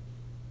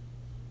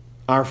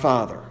 Our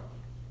Father.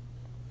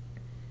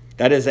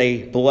 That is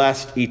a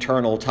blessed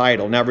eternal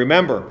title. Now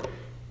remember,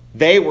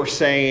 they were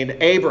saying,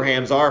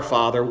 Abraham's our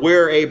father,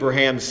 we're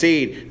Abraham's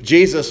seed.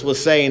 Jesus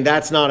was saying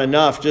that's not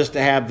enough just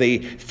to have the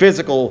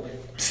physical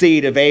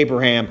seed of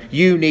Abraham.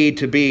 You need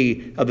to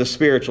be of the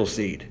spiritual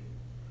seed.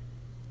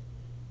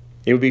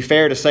 It would be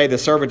fair to say the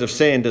servant of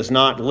sin does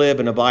not live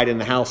and abide in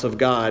the house of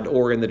God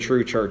or in the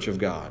true church of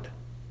God.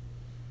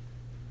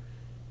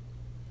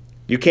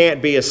 You can't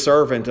be a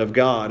servant of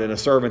God and a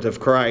servant of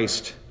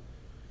Christ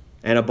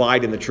and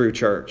abide in the true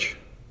church.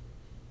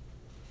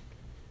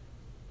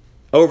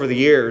 Over the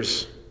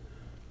years,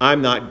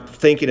 I'm not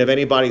thinking of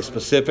anybody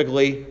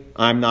specifically.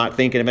 I'm not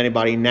thinking of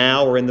anybody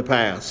now or in the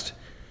past.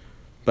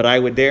 But I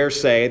would dare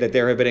say that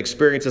there have been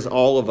experiences,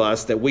 all of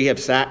us, that we have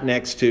sat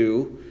next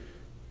to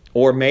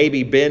or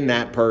maybe been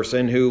that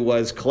person who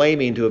was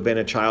claiming to have been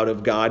a child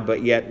of God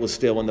but yet was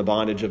still in the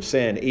bondage of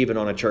sin, even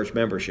on a church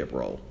membership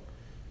roll.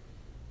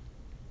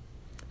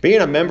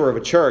 Being a member of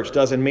a church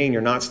doesn't mean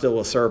you're not still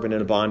a servant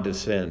in a bondage of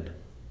sin.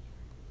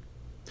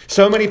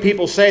 So many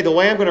people say, the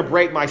way I'm going to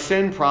break my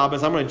sin problem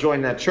is I'm going to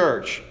join that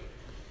church.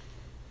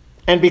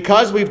 And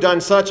because we've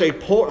done such a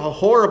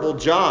horrible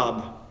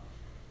job,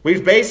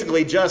 we've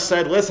basically just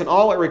said, listen,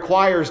 all it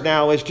requires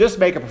now is just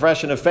make a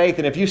profession of faith,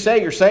 and if you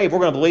say you're saved, we're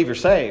going to believe you're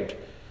saved.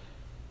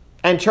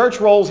 And church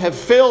rolls have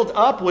filled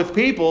up with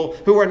people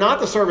who are not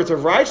the servants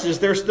of righteousness,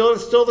 they're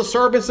still the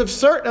servants of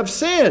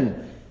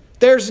sin.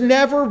 There's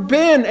never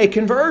been a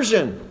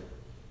conversion.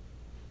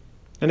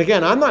 And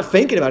again, I'm not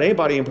thinking about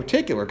anybody in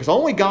particular, because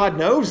only God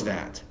knows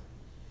that.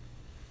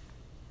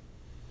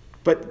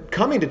 But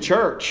coming to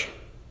church,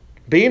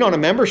 being on a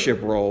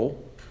membership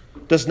roll,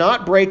 does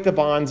not break the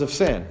bonds of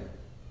sin.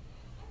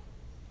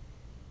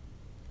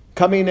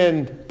 Coming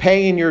and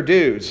paying your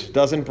dues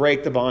doesn't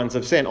break the bonds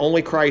of sin.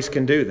 Only Christ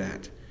can do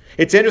that.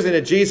 It's interesting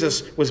that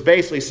Jesus was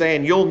basically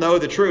saying, you'll know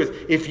the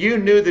truth. If you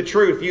knew the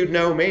truth, you'd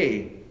know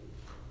me.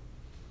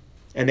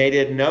 And they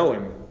didn't know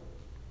him.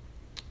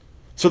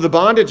 So the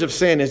bondage of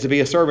sin is to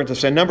be a servant of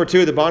sin. Number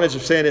two, the bondage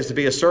of sin is to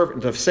be a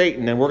servant of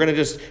Satan. And we're going to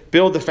just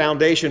build the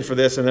foundation for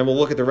this, and then we'll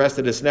look at the rest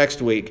of this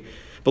next week.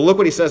 But look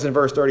what he says in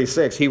verse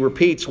 36. He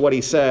repeats what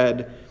he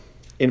said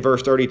in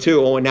verse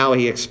 32. Oh, and now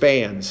he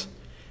expands.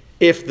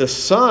 If the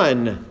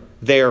Son,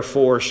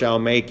 therefore, shall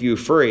make you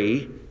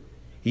free,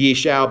 ye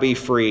shall be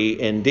free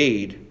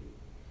indeed.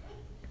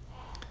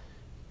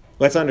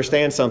 Let's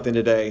understand something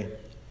today.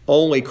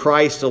 Only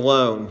Christ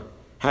alone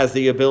has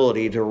the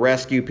ability to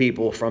rescue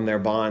people from their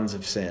bonds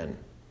of sin.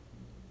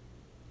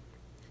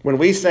 When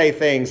we say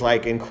things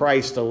like, in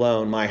Christ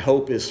alone, my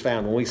hope is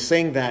found, when we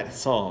sing that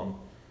song,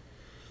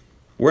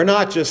 we're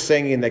not just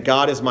singing that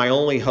God is my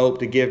only hope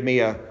to give me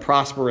a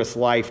prosperous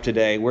life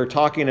today. We're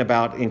talking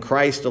about in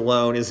Christ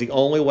alone is the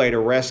only way to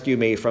rescue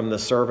me from being a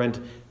servant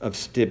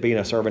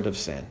of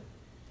sin.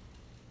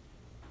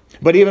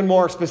 But even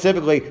more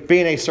specifically,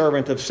 being a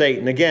servant of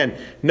Satan. Again,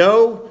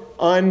 no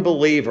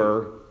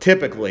unbeliever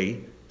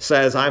typically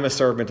says, I'm a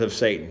servant of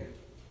Satan.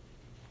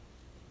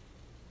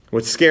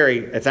 What's scary,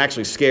 it's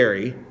actually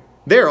scary.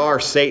 There are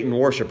Satan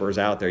worshipers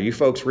out there. You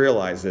folks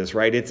realize this,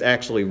 right? It's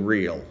actually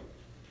real.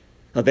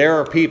 Now, there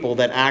are people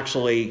that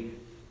actually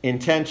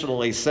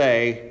intentionally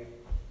say,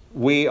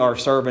 we are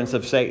servants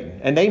of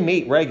Satan. And they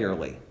meet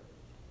regularly.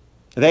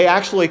 They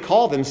actually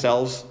call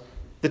themselves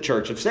the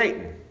Church of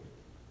Satan.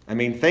 I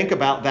mean, think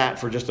about that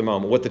for just a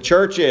moment. What the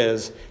church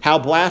is, how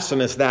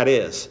blasphemous that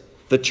is.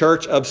 The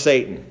church of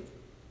Satan.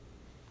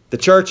 The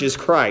church is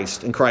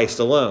Christ and Christ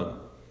alone.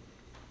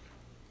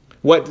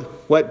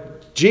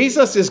 What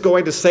Jesus is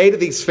going to say to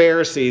these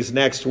Pharisees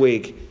next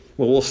week,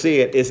 well, we'll see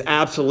it, is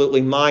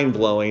absolutely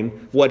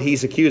mind-blowing what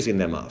he's accusing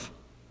them of.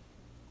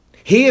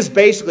 He is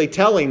basically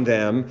telling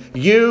them,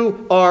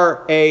 you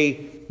are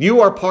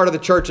part of the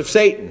church of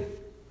Satan.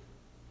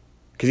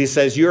 Because he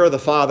says, you're of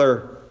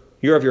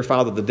your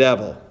father the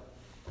devil.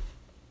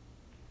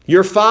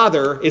 Your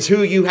father is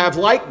who you have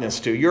likeness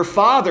to. Your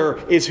father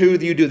is who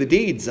you do the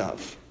deeds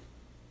of.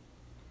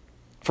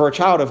 For a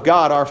child of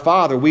God, our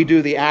Father, we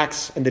do the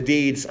acts and the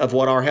deeds of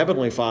what our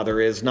Heavenly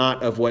Father is,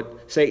 not of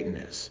what Satan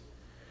is.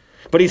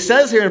 But he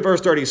says here in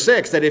verse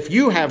 36 that if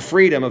you have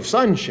freedom of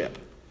sonship,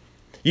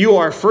 you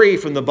are free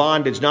from the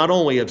bondage not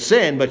only of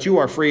sin, but you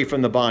are free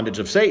from the bondage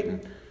of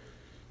Satan.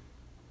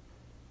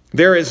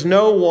 There is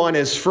no one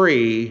as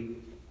free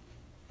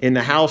in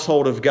the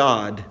household of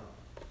God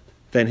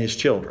than his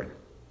children.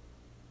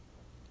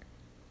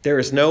 There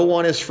is no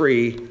one as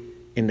free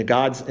in the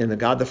God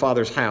the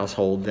Father's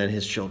household than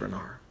his children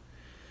are.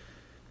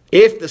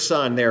 If the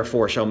Son,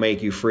 therefore, shall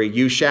make you free,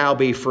 you shall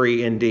be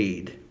free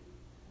indeed.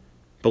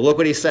 But look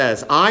what he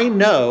says. I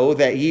know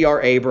that ye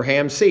are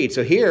Abraham's seed.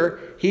 So here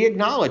he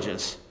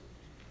acknowledges,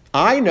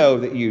 I know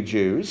that you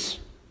Jews,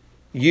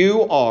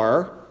 you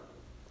are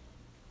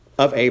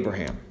of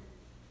Abraham.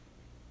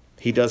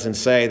 He doesn't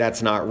say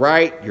that's not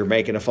right, you're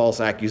making a false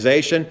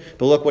accusation.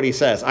 But look what he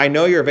says. I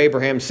know you're of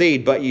Abraham's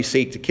seed, but you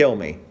seek to kill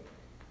me.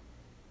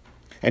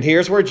 And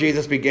here's where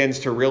Jesus begins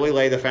to really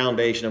lay the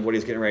foundation of what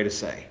he's getting ready to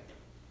say.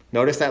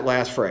 Notice that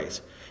last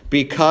phrase.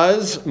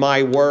 Because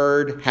my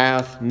word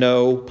hath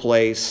no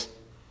place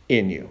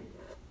in you.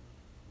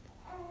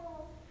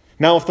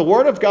 Now, if the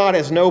word of God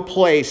has no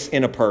place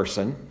in a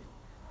person,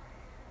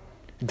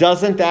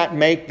 doesn't that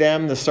make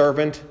them the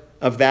servant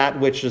of that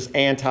which is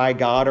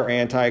anti-God or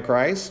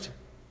anti-Christ?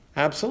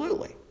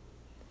 Absolutely.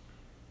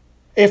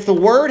 If the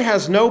word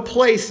has no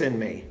place in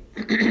me,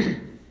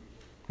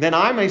 then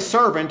I'm a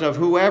servant of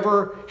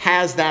whoever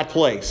has that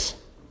place.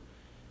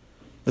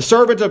 The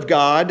servant of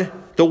God,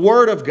 the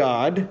word of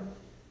God,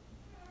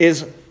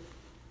 is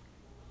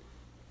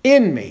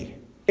in me.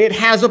 It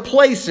has a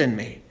place in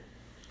me.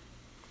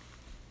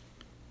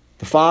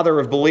 The Father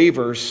of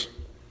believers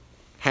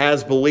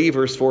has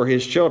believers for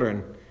his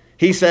children.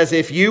 He says,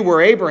 if you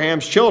were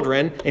Abraham's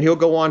children, and he'll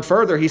go on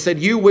further, he said,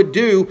 you would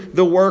do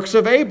the works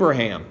of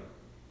Abraham.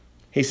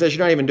 He says,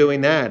 you're not even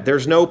doing that.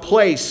 There's no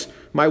place.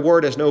 My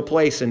word has no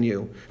place in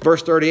you.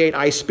 Verse 38,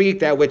 I speak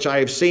that which I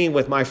have seen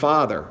with my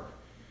Father,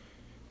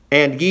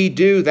 and ye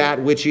do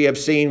that which ye have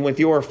seen with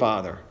your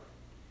father.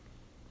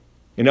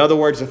 In other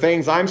words, the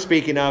things I'm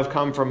speaking of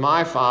come from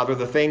my Father.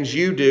 The things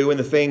you do and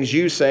the things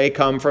you say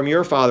come from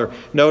your Father.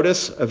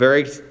 Notice a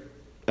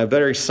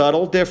very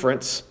subtle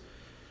difference.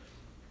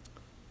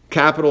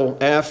 Capital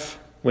F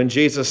when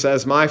Jesus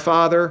says my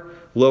Father,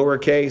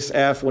 lowercase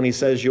f when he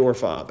says your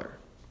Father.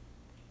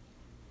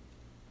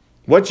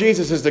 What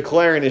Jesus is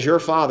declaring is your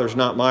Father's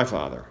not my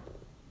Father.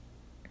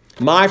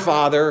 My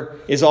Father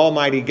is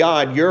Almighty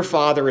God. Your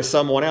Father is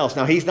someone else.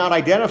 Now, he's not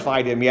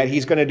identified him yet.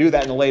 He's going to do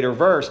that in a later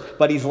verse,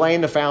 but he's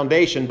laying the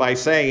foundation by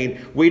saying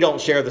we don't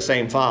share the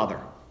same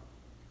Father.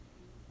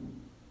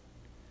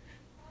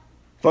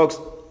 Folks,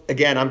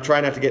 again, I'm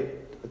trying not to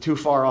get too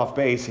far off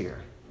base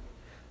here,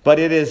 but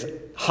it is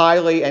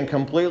highly and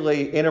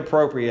completely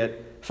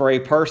inappropriate for a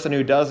person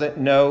who doesn't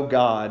know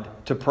God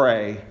to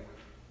pray,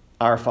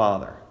 Our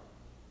Father.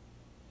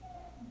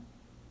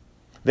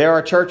 There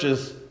are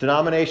churches,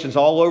 denominations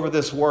all over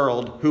this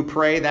world who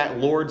pray that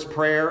Lord's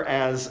Prayer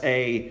as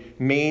a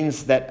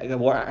means that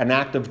an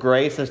act of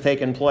grace has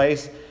taken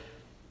place.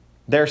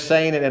 They're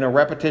saying it in a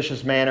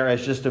repetitious manner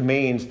as just a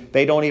means.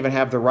 They don't even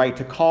have the right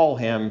to call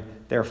him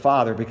their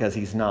Father because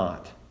he's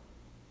not.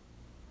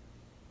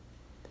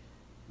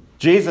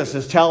 Jesus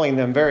is telling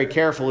them very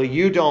carefully,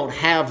 you don't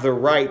have the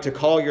right to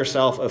call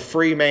yourself a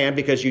free man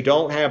because you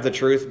don't have the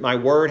truth. My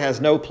word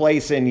has no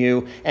place in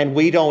you, and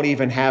we don't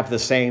even have the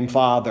same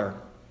Father.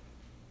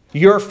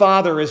 Your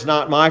Father is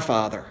not my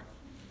Father.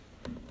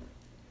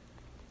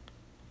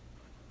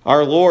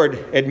 Our Lord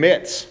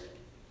admits,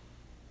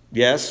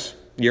 yes,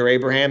 you're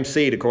Abraham's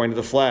seed according to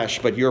the flesh,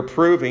 but you're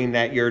proving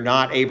that you're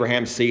not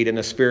Abraham's seed in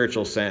a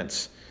spiritual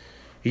sense.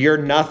 You're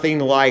nothing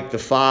like the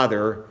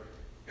Father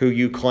who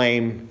you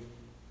claim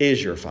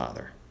is your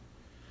Father.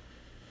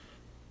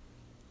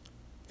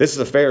 This is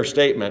a fair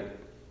statement.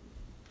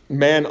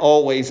 Men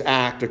always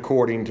act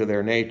according to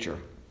their nature.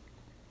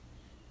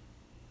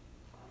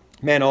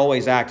 Men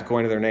always act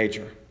according to their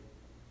nature.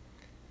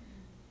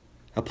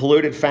 A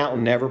polluted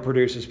fountain never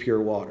produces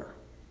pure water.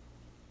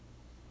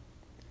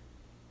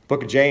 The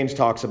book of James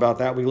talks about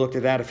that. We looked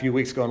at that a few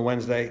weeks ago on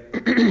Wednesday.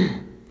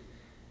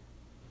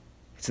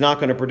 It's not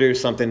going to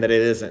produce something that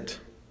it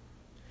isn't.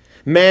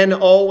 Men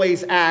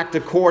always act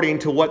according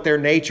to what their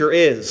nature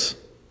is.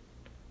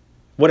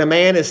 When a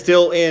man is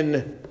still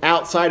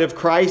outside of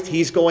Christ,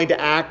 he's going to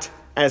act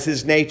as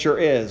his nature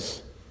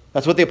is.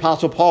 That's what the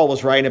Apostle Paul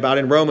was writing about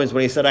in Romans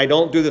when he said, I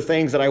don't do the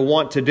things that I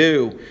want to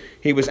do.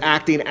 He was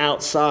acting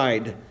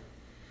outside.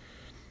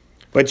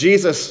 But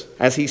Jesus,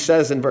 as he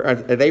says,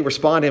 they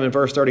respond to him in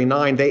verse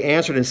 39, they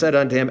answered and said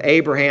unto him,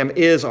 Abraham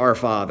is our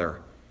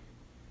father.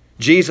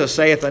 Jesus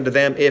saith unto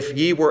them, if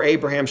ye were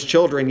Abraham's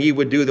children, ye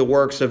would do the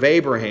works of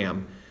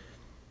Abraham.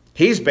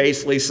 He's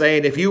basically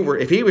saying, if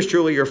he was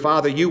truly your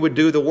father, you would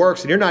do the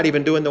works, and you're not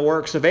even doing the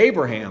works of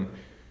Abraham.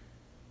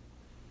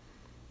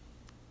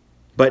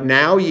 But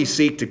now ye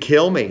seek to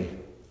kill me.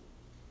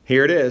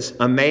 Here it is.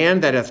 A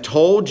man that hath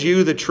told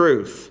you the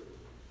truth,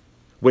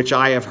 which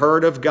I have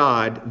heard of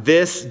God,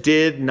 this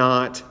did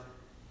not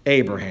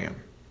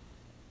Abraham.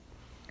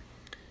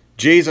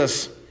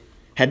 Jesus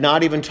had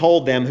not even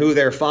told them who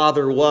their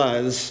father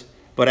was,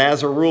 but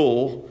as a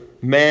rule,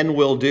 men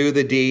will do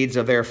the deeds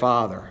of their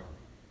father.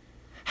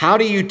 How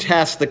do you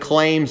test the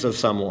claims of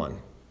someone?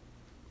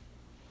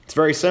 It's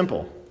very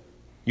simple.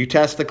 You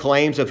test the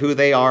claims of who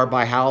they are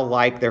by how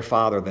like their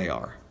father they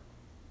are.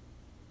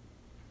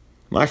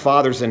 My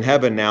father's in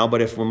heaven now,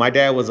 but when my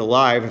dad was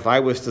alive, if I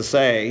was to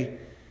say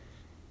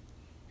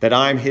that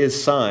I'm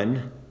his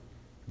son,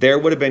 there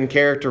would have been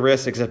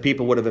characteristics that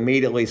people would have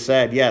immediately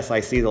said, yes, I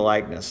see the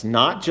likeness.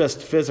 Not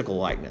just physical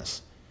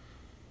likeness,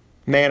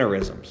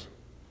 mannerisms.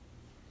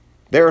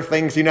 There are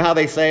things, you know how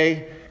they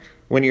say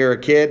when you're a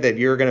kid that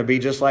you're going to be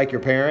just like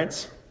your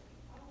parents?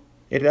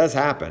 It does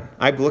happen.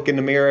 I look in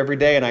the mirror every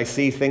day and I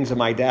see things of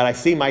my dad. I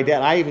see my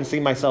dad. I even see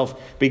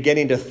myself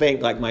beginning to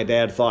think like my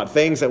dad thought.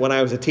 Things that when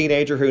I was a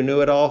teenager who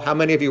knew it all. How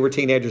many of you were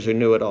teenagers who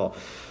knew it all?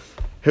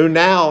 Who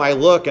now I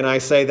look and I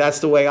say, that's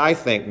the way I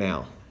think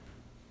now.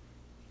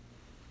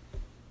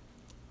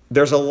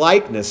 There's a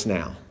likeness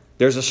now.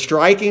 There's a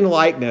striking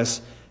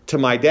likeness to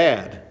my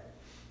dad.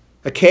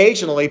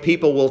 Occasionally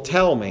people will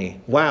tell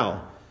me,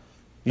 wow,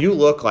 you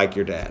look like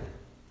your dad.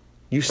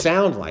 You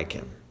sound like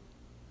him.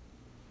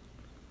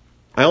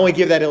 I only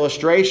give that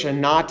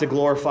illustration not to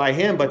glorify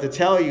him, but to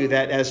tell you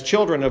that as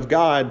children of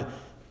God,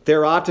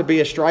 there ought to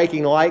be a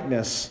striking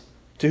likeness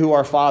to who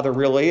our Father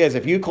really is.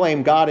 If you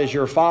claim God is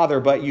your Father,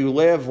 but you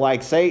live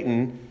like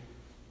Satan,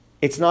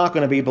 it's not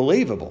going to be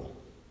believable.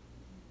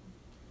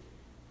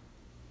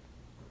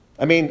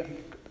 I mean,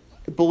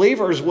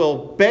 believers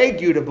will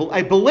beg you to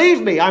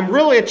believe me, I'm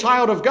really a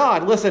child of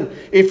God. Listen,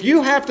 if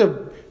you have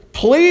to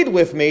plead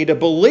with me to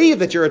believe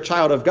that you're a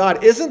child of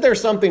God, isn't there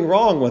something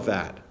wrong with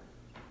that?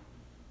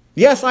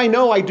 Yes, I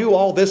know I do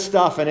all this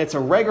stuff and it's a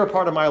regular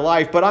part of my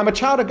life, but I'm a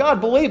child of God,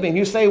 believe me. And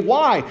you say,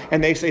 why?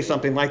 And they say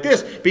something like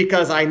this,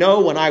 because I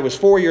know when I was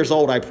 4 years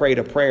old, I prayed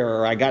a prayer,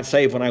 or I got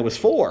saved when I was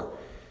 4.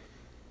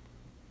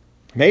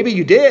 Maybe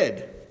you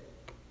did,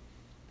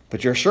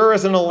 but there sure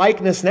isn't a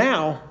likeness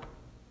now.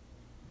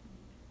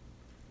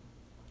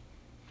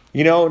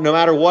 You know, no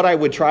matter what I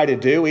would try to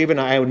do, even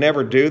I would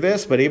never do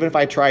this, but even if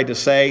I tried to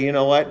say, you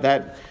know what,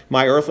 that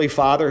my earthly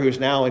father who's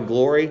now in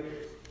glory,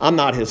 I'm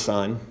not his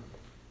son.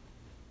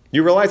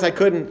 You realize I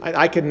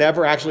could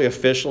never actually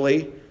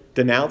officially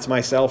denounce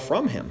myself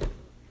from him.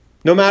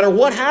 No matter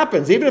what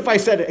happens, even if I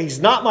said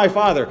he's not my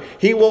father,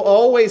 he will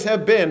always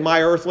have been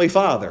my earthly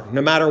father,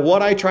 no matter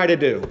what I try to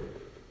do.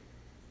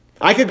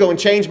 I could go and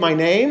change my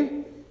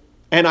name,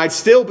 and I'd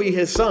still be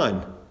his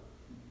son.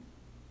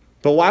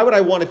 But why would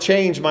I want to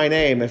change my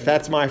name if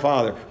that's my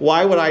father?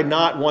 Why would I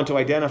not want to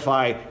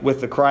identify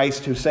with the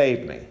Christ who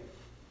saved me?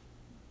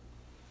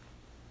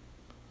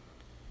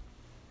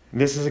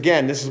 This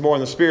is more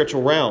in the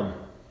spiritual realm.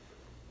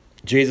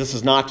 Jesus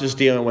is not just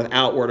dealing with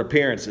outward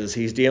appearances.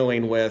 He's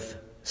dealing with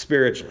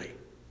spiritually.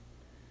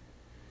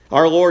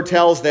 Our Lord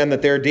tells them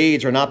that their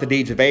deeds are not the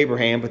deeds of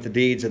Abraham, but the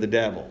deeds of the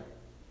devil.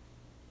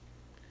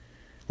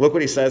 Look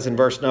what he says in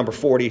verse number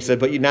 40. He said,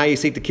 but now you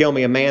seek to kill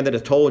me, a man that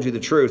hath told you the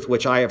truth,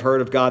 which I have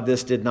heard of God.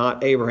 This did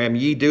not Abraham.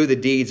 Ye do the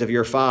deeds of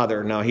your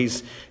father. Now,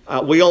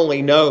 we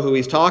only know who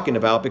he's talking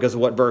about because of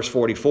what verse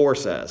 44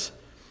 says.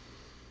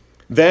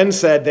 Then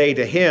said they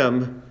to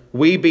him,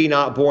 we be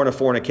not born of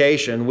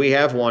fornication. We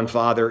have one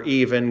Father,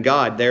 even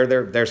God.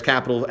 There's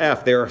capital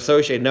F. They're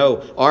associated.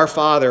 No, our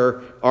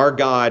Father, our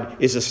God,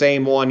 is the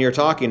same one you're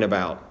talking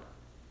about.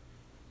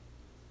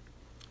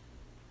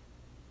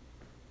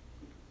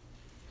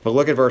 But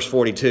look at verse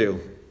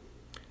 42.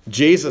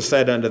 Jesus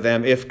said unto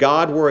them, if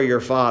God were your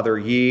Father,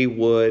 ye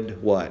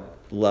would what?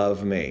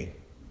 Love me.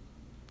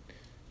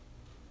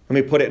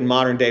 Let me put it in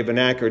modern day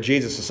vernacular.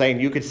 Jesus is saying,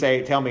 you could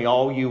tell me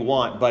all you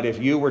want, but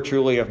if you were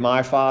truly of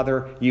my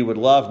Father, you would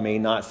love me,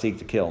 not seek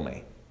to kill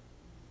me.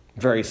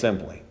 Very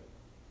simply.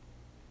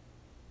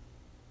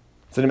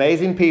 It's an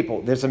amazing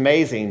people. It's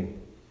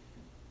amazing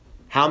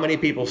how many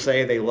people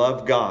say they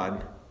love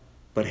God,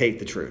 but hate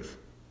the truth.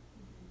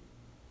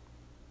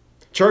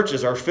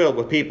 Churches are filled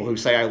with people who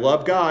say, I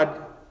love God,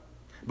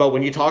 but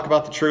when you talk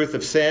about the truth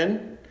of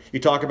sin, you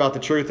talk about the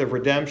truth of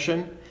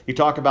redemption, you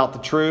talk about the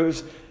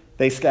truths,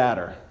 they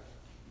scatter.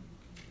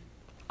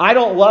 I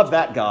don't love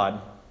that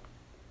God.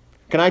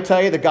 Can I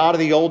tell you the God of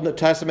the Old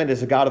Testament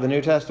is the God of the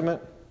New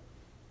Testament?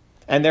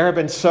 And there have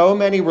been so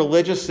many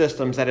religious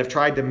systems that have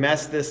tried to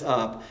mess this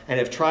up and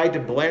have tried to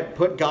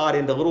put God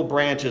into little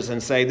branches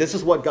and say, this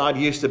is what God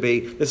used to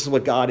be, this is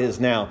what God is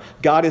now.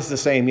 God is the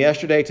same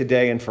yesterday,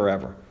 today, and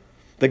forever.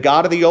 The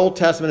God of the Old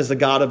Testament is the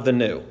God of the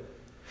New.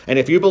 And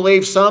if you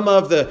believe some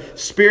of the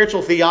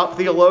spiritual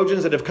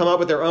theologians that have come up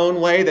with their own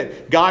way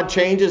that God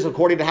changes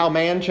according to how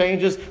man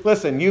changes,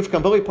 listen, you've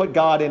completely put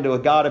God into a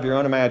God of your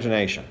own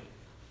imagination.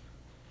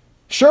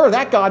 Sure,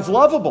 that God's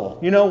lovable.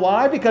 You know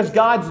why? Because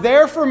God's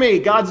there for me.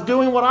 God's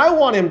doing what I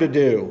want him to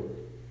do.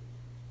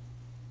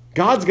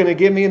 God's going to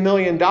give me $1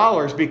 million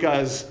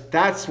because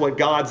that's what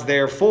God's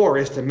there for,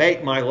 is to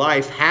make my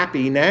life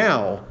happy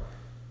now.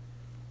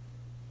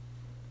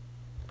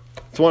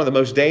 It's one of the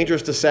most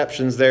dangerous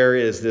deceptions there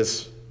is,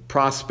 this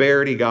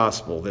prosperity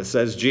gospel that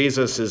says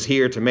Jesus is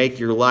here to make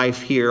your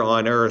life here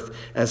on earth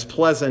as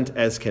pleasant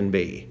as can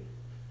be.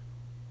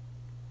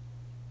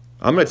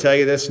 I'm going to tell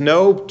you this,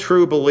 no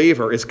true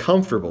believer is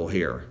comfortable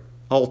here,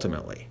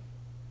 ultimately.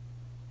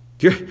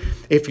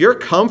 If you're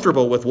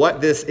comfortable with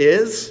what this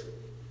is,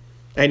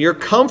 and you're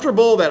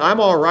comfortable that I'm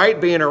all right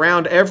being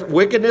around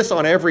wickedness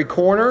on every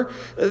corner,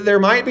 there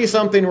might be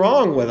something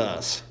wrong with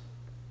us.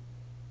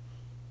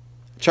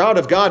 Child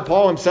of God,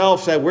 Paul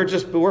himself said, we're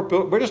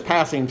just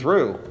passing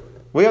through.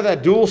 We have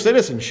that dual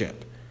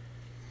citizenship.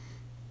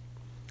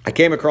 I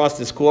came across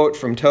this quote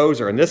from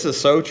Tozer, and this is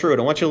so true,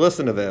 and I want you to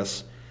listen to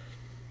this.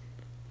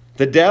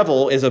 The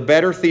devil is a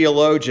better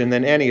theologian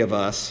than any of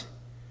us,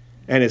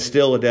 and is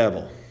still a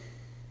devil.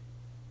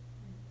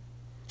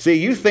 See,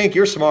 you think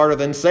you're smarter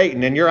than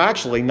Satan, and you're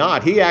actually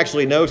not. He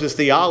actually knows his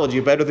theology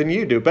better than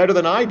you do, better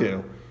than I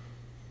do.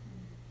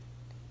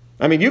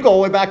 I mean, you go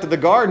all the way back to the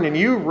garden, and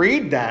you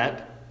read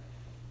that.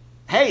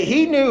 Hey,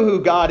 he knew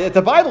who God is.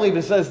 The Bible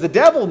even says the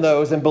devil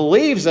knows and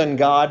believes in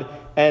God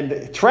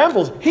and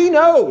trembles. He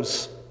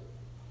knows.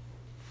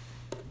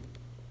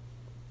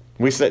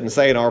 We sit and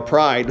say in our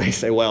pride, they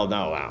say, well,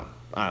 no,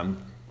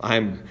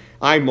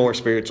 I'm more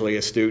spiritually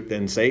astute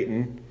than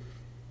Satan.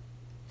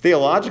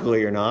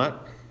 Theologically, you're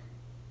not.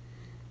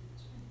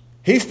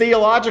 He's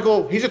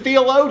theological. He's a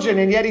theologian,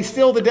 and yet he's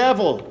still the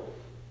devil.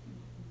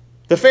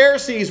 The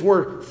Pharisees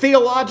were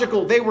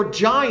theological. They were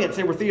giants.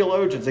 They were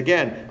theologians.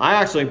 Again, I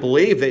actually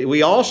believe that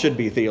we all should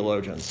be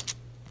theologians.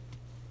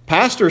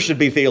 Pastors should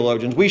be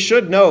theologians. We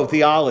should know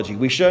theology.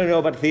 We should know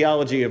about the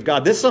theology of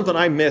God. This is something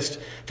I missed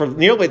for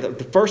nearly the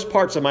first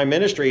parts of my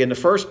ministry and the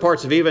first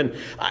parts of even...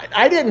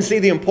 I didn't see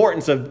the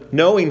importance of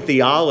knowing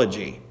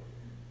theology.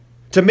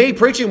 To me,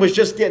 preaching was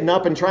just getting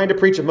up and trying to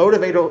preach a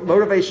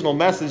motivational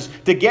message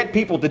to get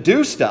people to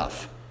do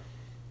stuff.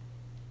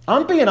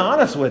 I'm being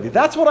honest with you.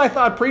 That's what I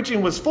thought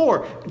preaching was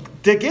for.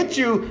 To get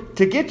you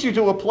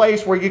to a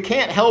place where you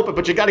can't help it,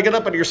 but you got to get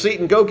up in your seat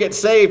and go get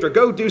saved or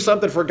go do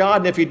something for God.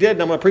 And if you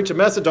didn't, I'm going to preach a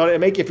message on it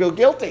and make you feel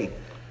guilty.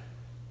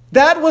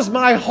 That was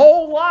my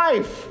whole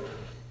life.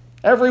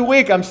 Every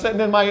week I'm sitting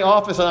in my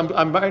office and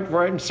I'm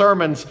writing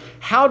sermons.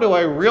 How do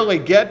I really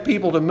get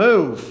people to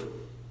move?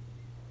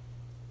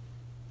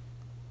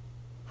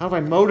 How do I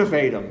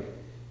motivate them?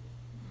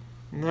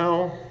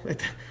 No.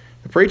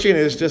 The preaching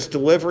is just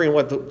delivering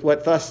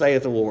what thus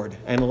saith the Lord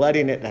and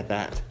letting it at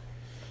that.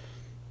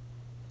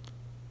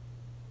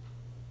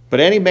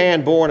 But any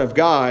man born of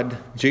God,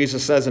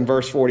 Jesus says in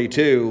verse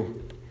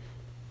 42,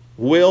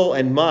 will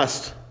and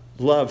must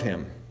love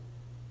him.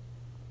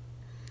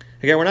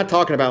 Again, we're not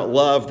talking about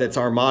love that's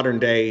our modern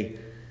day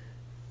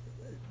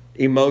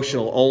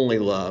emotional only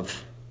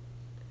love.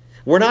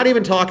 We're not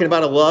even talking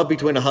about a love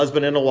between a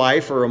husband and a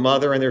wife or a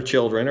mother and their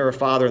children or a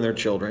father and their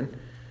children.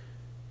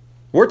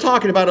 We're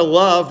talking about a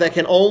love that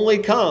can only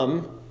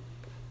come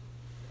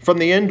from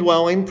the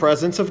indwelling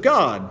presence of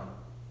God.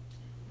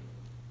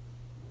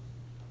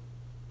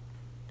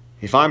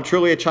 If I'm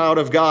truly a child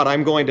of God,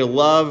 I'm going to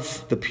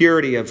love the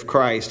purity of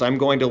Christ. I'm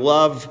going to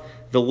love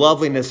the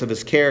loveliness of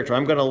his character.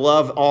 I'm going to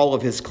love all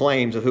of his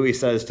claims of who he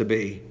says to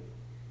be.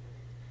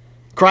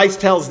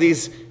 Christ tells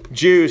these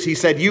Jews, he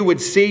said, you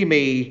would see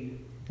me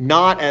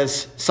not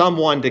as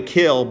someone to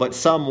kill, but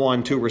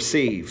someone to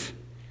receive.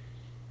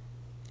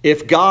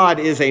 If God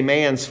is a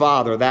man's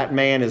father, that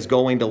man is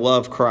going to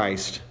love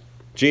Christ.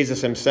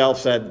 Jesus himself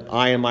said,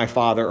 I and my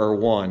Father are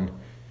one.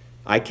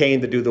 I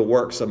came to do the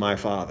works of my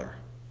Father.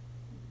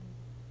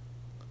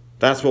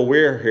 That's what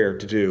we're here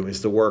to do,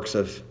 is the works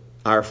of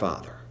our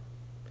Father.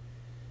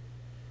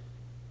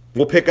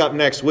 We'll pick up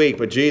next week,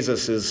 but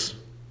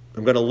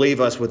I'm going to leave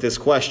us with this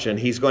question.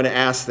 He's going to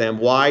ask them,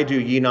 why do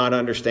ye not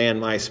understand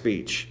my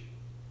speech?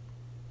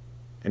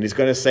 And he's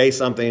going to say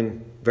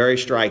something very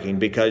striking,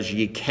 because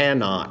ye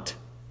cannot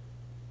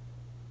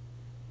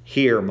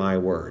hear my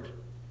word.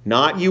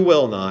 Not you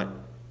will not,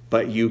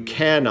 but you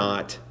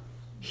cannot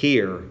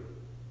hear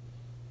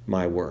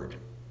my word.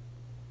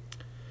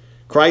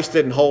 Christ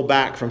didn't hold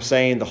back from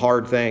saying the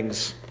hard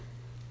things.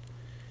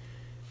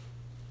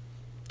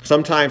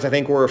 Sometimes I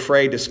think we're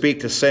afraid to speak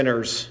to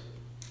sinners.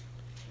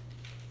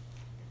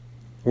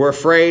 We're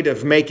afraid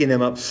of making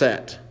them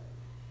upset.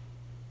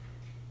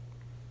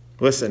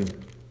 Listen,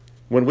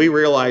 when we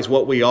realize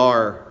what we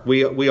are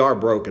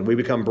broken. We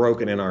become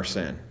broken in our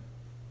sin.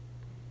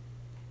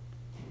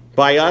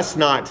 By us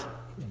not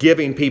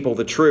giving people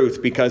the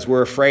truth because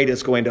we're afraid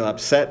it's going to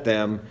upset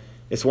them,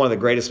 it's one of the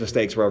greatest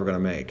mistakes we're ever going to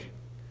make.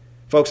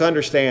 Folks,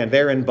 understand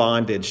they're in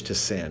bondage to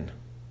sin.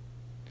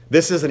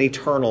 This is an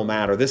eternal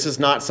matter. This is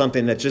not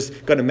something that's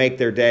just going to make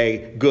their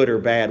day good or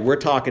bad. We're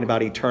talking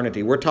about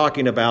eternity. We're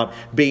talking about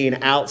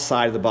being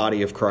outside of the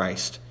body of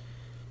Christ.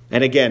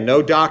 And again,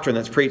 no doctrine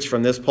that's preached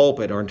from this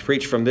pulpit or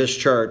preached from this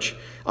church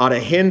ought to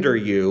hinder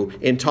you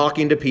in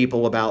talking to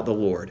people about the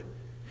Lord.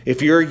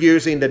 If you're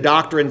using the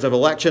doctrines of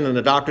election and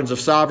the doctrines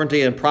of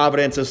sovereignty and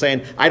providence and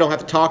saying, I don't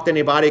have to talk to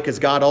anybody because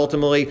God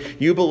ultimately,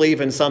 you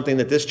believe in something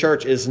that this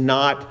church is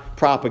not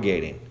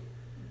propagating.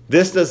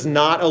 This does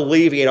not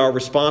alleviate our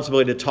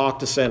responsibility to talk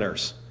to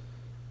sinners.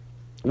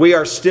 We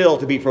are still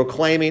to be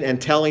proclaiming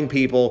and telling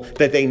people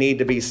that they need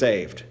to be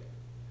saved.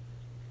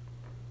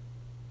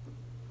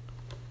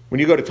 When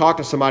you go to talk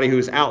to somebody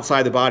who's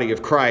outside the body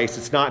of Christ,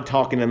 it's not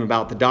talking to them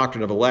about the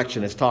doctrine of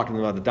election. It's talking to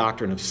them about the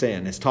doctrine of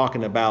sin. It's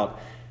talking about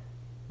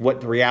what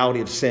the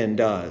reality of sin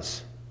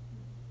does.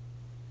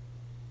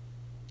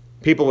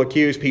 People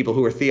accuse people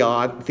who are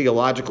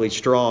theologically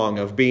strong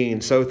of being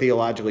so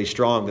theologically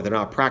strong that they're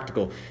not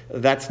practical.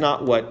 That's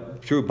not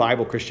what true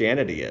Bible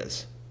Christianity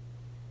is.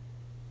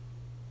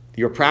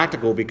 You're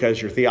practical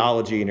because your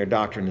theology and your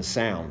doctrine is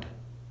sound.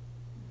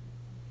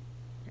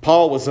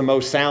 Paul was the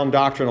most sound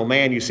doctrinal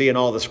man you see in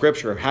all the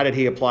Scripture. How did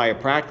he apply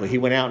it practically? He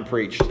went out and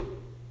preached.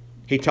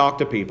 He talked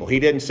to people. He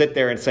didn't sit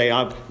there and say,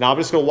 I'm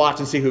just going to watch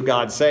and see who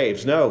God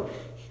saves. No,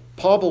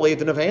 Paul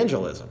believed in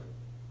evangelism.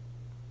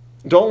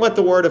 Don't let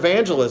the word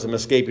evangelism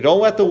escape you. Don't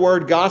let the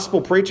word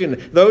gospel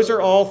preaching. Those are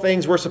all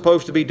things we're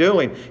supposed to be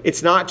doing.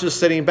 It's not just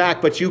sitting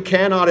back, but you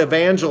cannot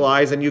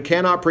evangelize and you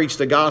cannot preach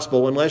the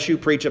gospel unless you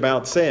preach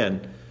about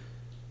sin.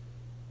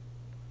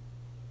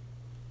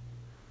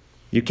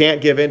 You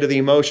can't give in to the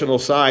emotional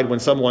side when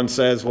someone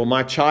says, well,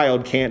 my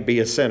child can't be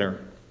a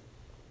sinner.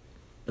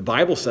 The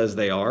Bible says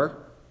they are.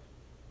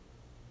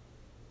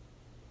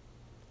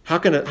 How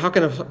can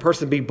a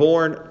person be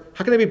born?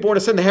 How can they be born a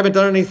sin? They haven't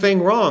done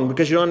anything wrong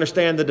because you don't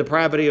understand the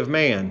depravity of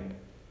man.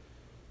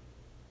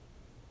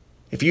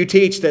 If you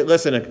teach that,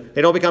 listen,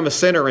 they don't become a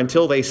sinner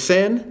until they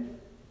sin,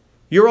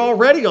 you're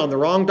already on the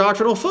wrong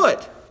doctrinal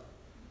foot.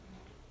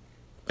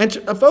 And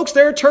folks,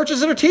 there are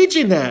churches that are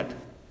teaching that.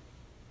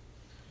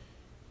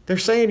 They're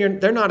saying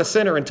they're not a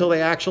sinner until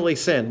they actually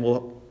sin.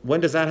 Well,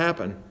 when does that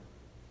happen?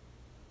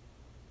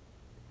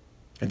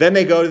 And then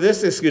they go to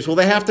this excuse, well,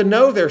 they have to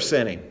know they're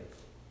sinning.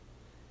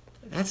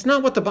 That's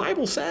not what the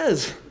Bible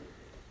says.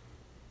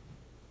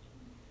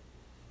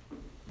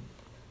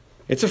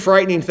 It's a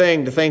frightening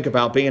thing to think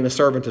about being a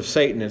servant of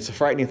Satan. It's a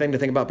frightening thing to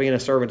think about being a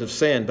servant of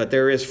sin, but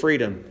there is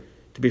freedom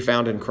to be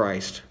found in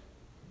Christ.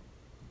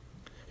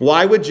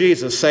 Why would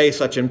Jesus say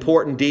such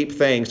important, deep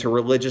things to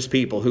religious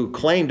people who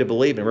claim to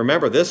believe in him?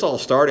 Remember, this all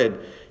started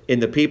in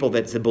the people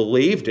that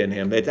believed in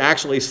him. It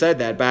actually said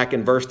that back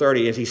in verse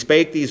 30. As he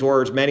spake these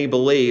words, many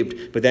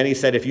believed, but then he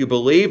said, if you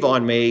believe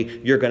on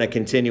me, you're going to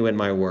continue in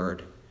my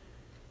word.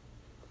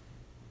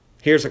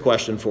 Here's a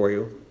question for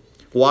you.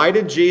 Why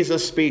did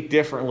Jesus speak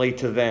differently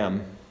to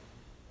them?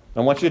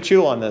 I want you to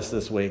chew on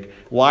this week.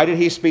 Why did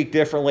he speak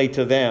differently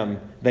to them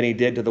than he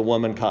did to the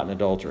woman caught in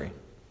adultery?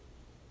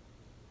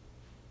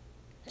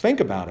 Think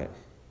about it.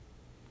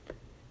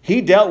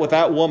 He dealt with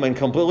that woman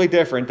completely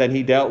different than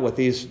he dealt with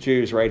these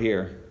Jews right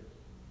here.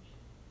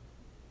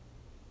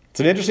 It's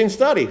an interesting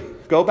study.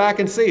 Go back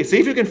and see. See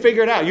if you can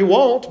figure it out. You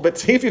won't, but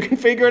see if you can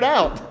figure it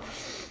out.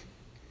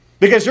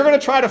 Because you're going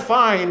to try to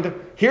find,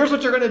 here's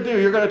what you're going to do.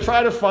 You're going to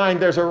try to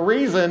find there's a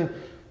reason,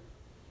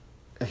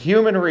 a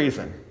human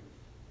reason,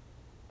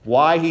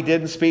 why he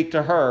didn't speak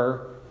to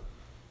her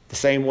the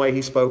same way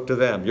he spoke to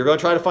them. You're going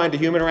to try to find a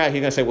human reaction.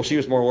 You're going to say, well, she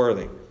was more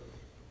worthy.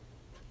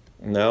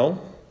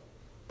 No.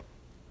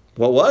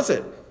 What was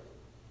it?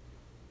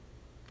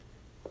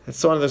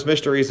 It's one of those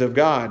mysteries of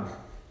God.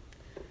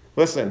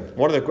 Listen,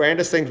 one of the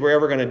grandest things we're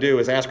ever going to do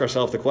is ask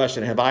ourselves the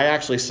question, have I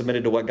actually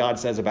submitted to what God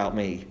says about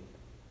me?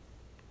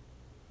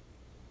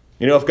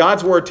 You know, if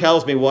God's word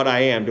tells me what I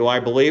am, do I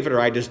believe it or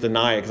I just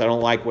deny it because I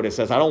don't like what it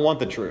says? I don't want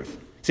the truth.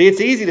 See,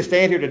 it's easy to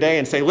stand here today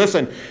and say,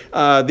 listen,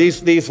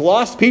 these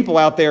lost people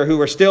out there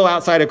who are still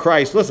outside of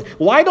Christ, listen,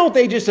 why don't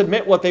they just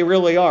admit what they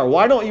really are?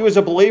 Why don't you as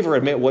a believer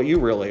admit what you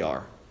really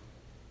are?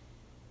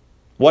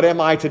 What am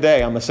I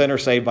today? I'm a sinner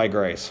saved by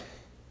grace.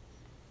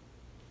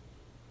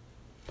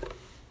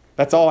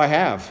 That's all I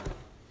have.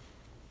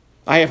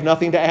 I have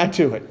nothing to add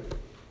to it.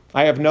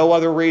 I have no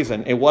other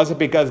reason. It wasn't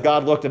because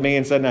God looked at me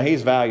and said, now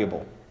he's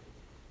valuable.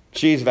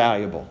 She's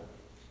valuable.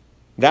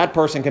 That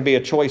person can be a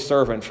choice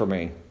servant for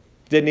me.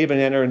 Didn't even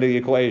enter into the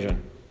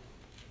equation.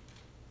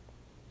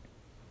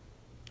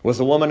 Was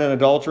the woman in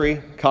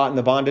adultery caught in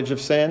the bondage of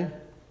sin?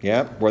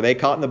 Yeah. Were they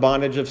caught in the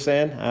bondage of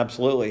sin?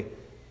 Absolutely.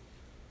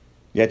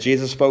 Yet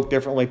Jesus spoke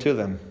differently to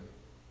them.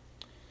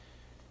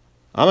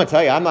 I'm going to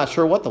tell you, I'm not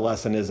sure what the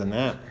lesson is in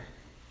that.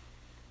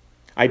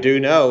 I do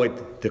know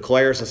it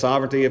declares the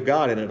sovereignty of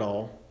God in it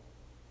all.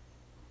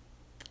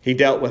 He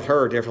dealt with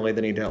her differently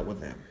than he dealt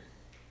with them.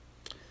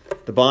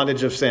 The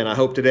bondage of sin. I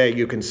hope today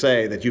you can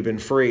say that you've been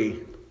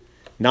free.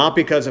 not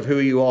because of who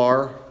you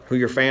are, who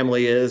your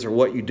family is, or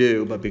what you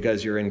do, but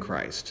because you're in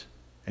Christ.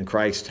 And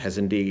Christ has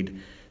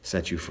indeed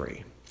set you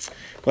free.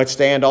 Let's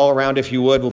stand all around if you would. We'll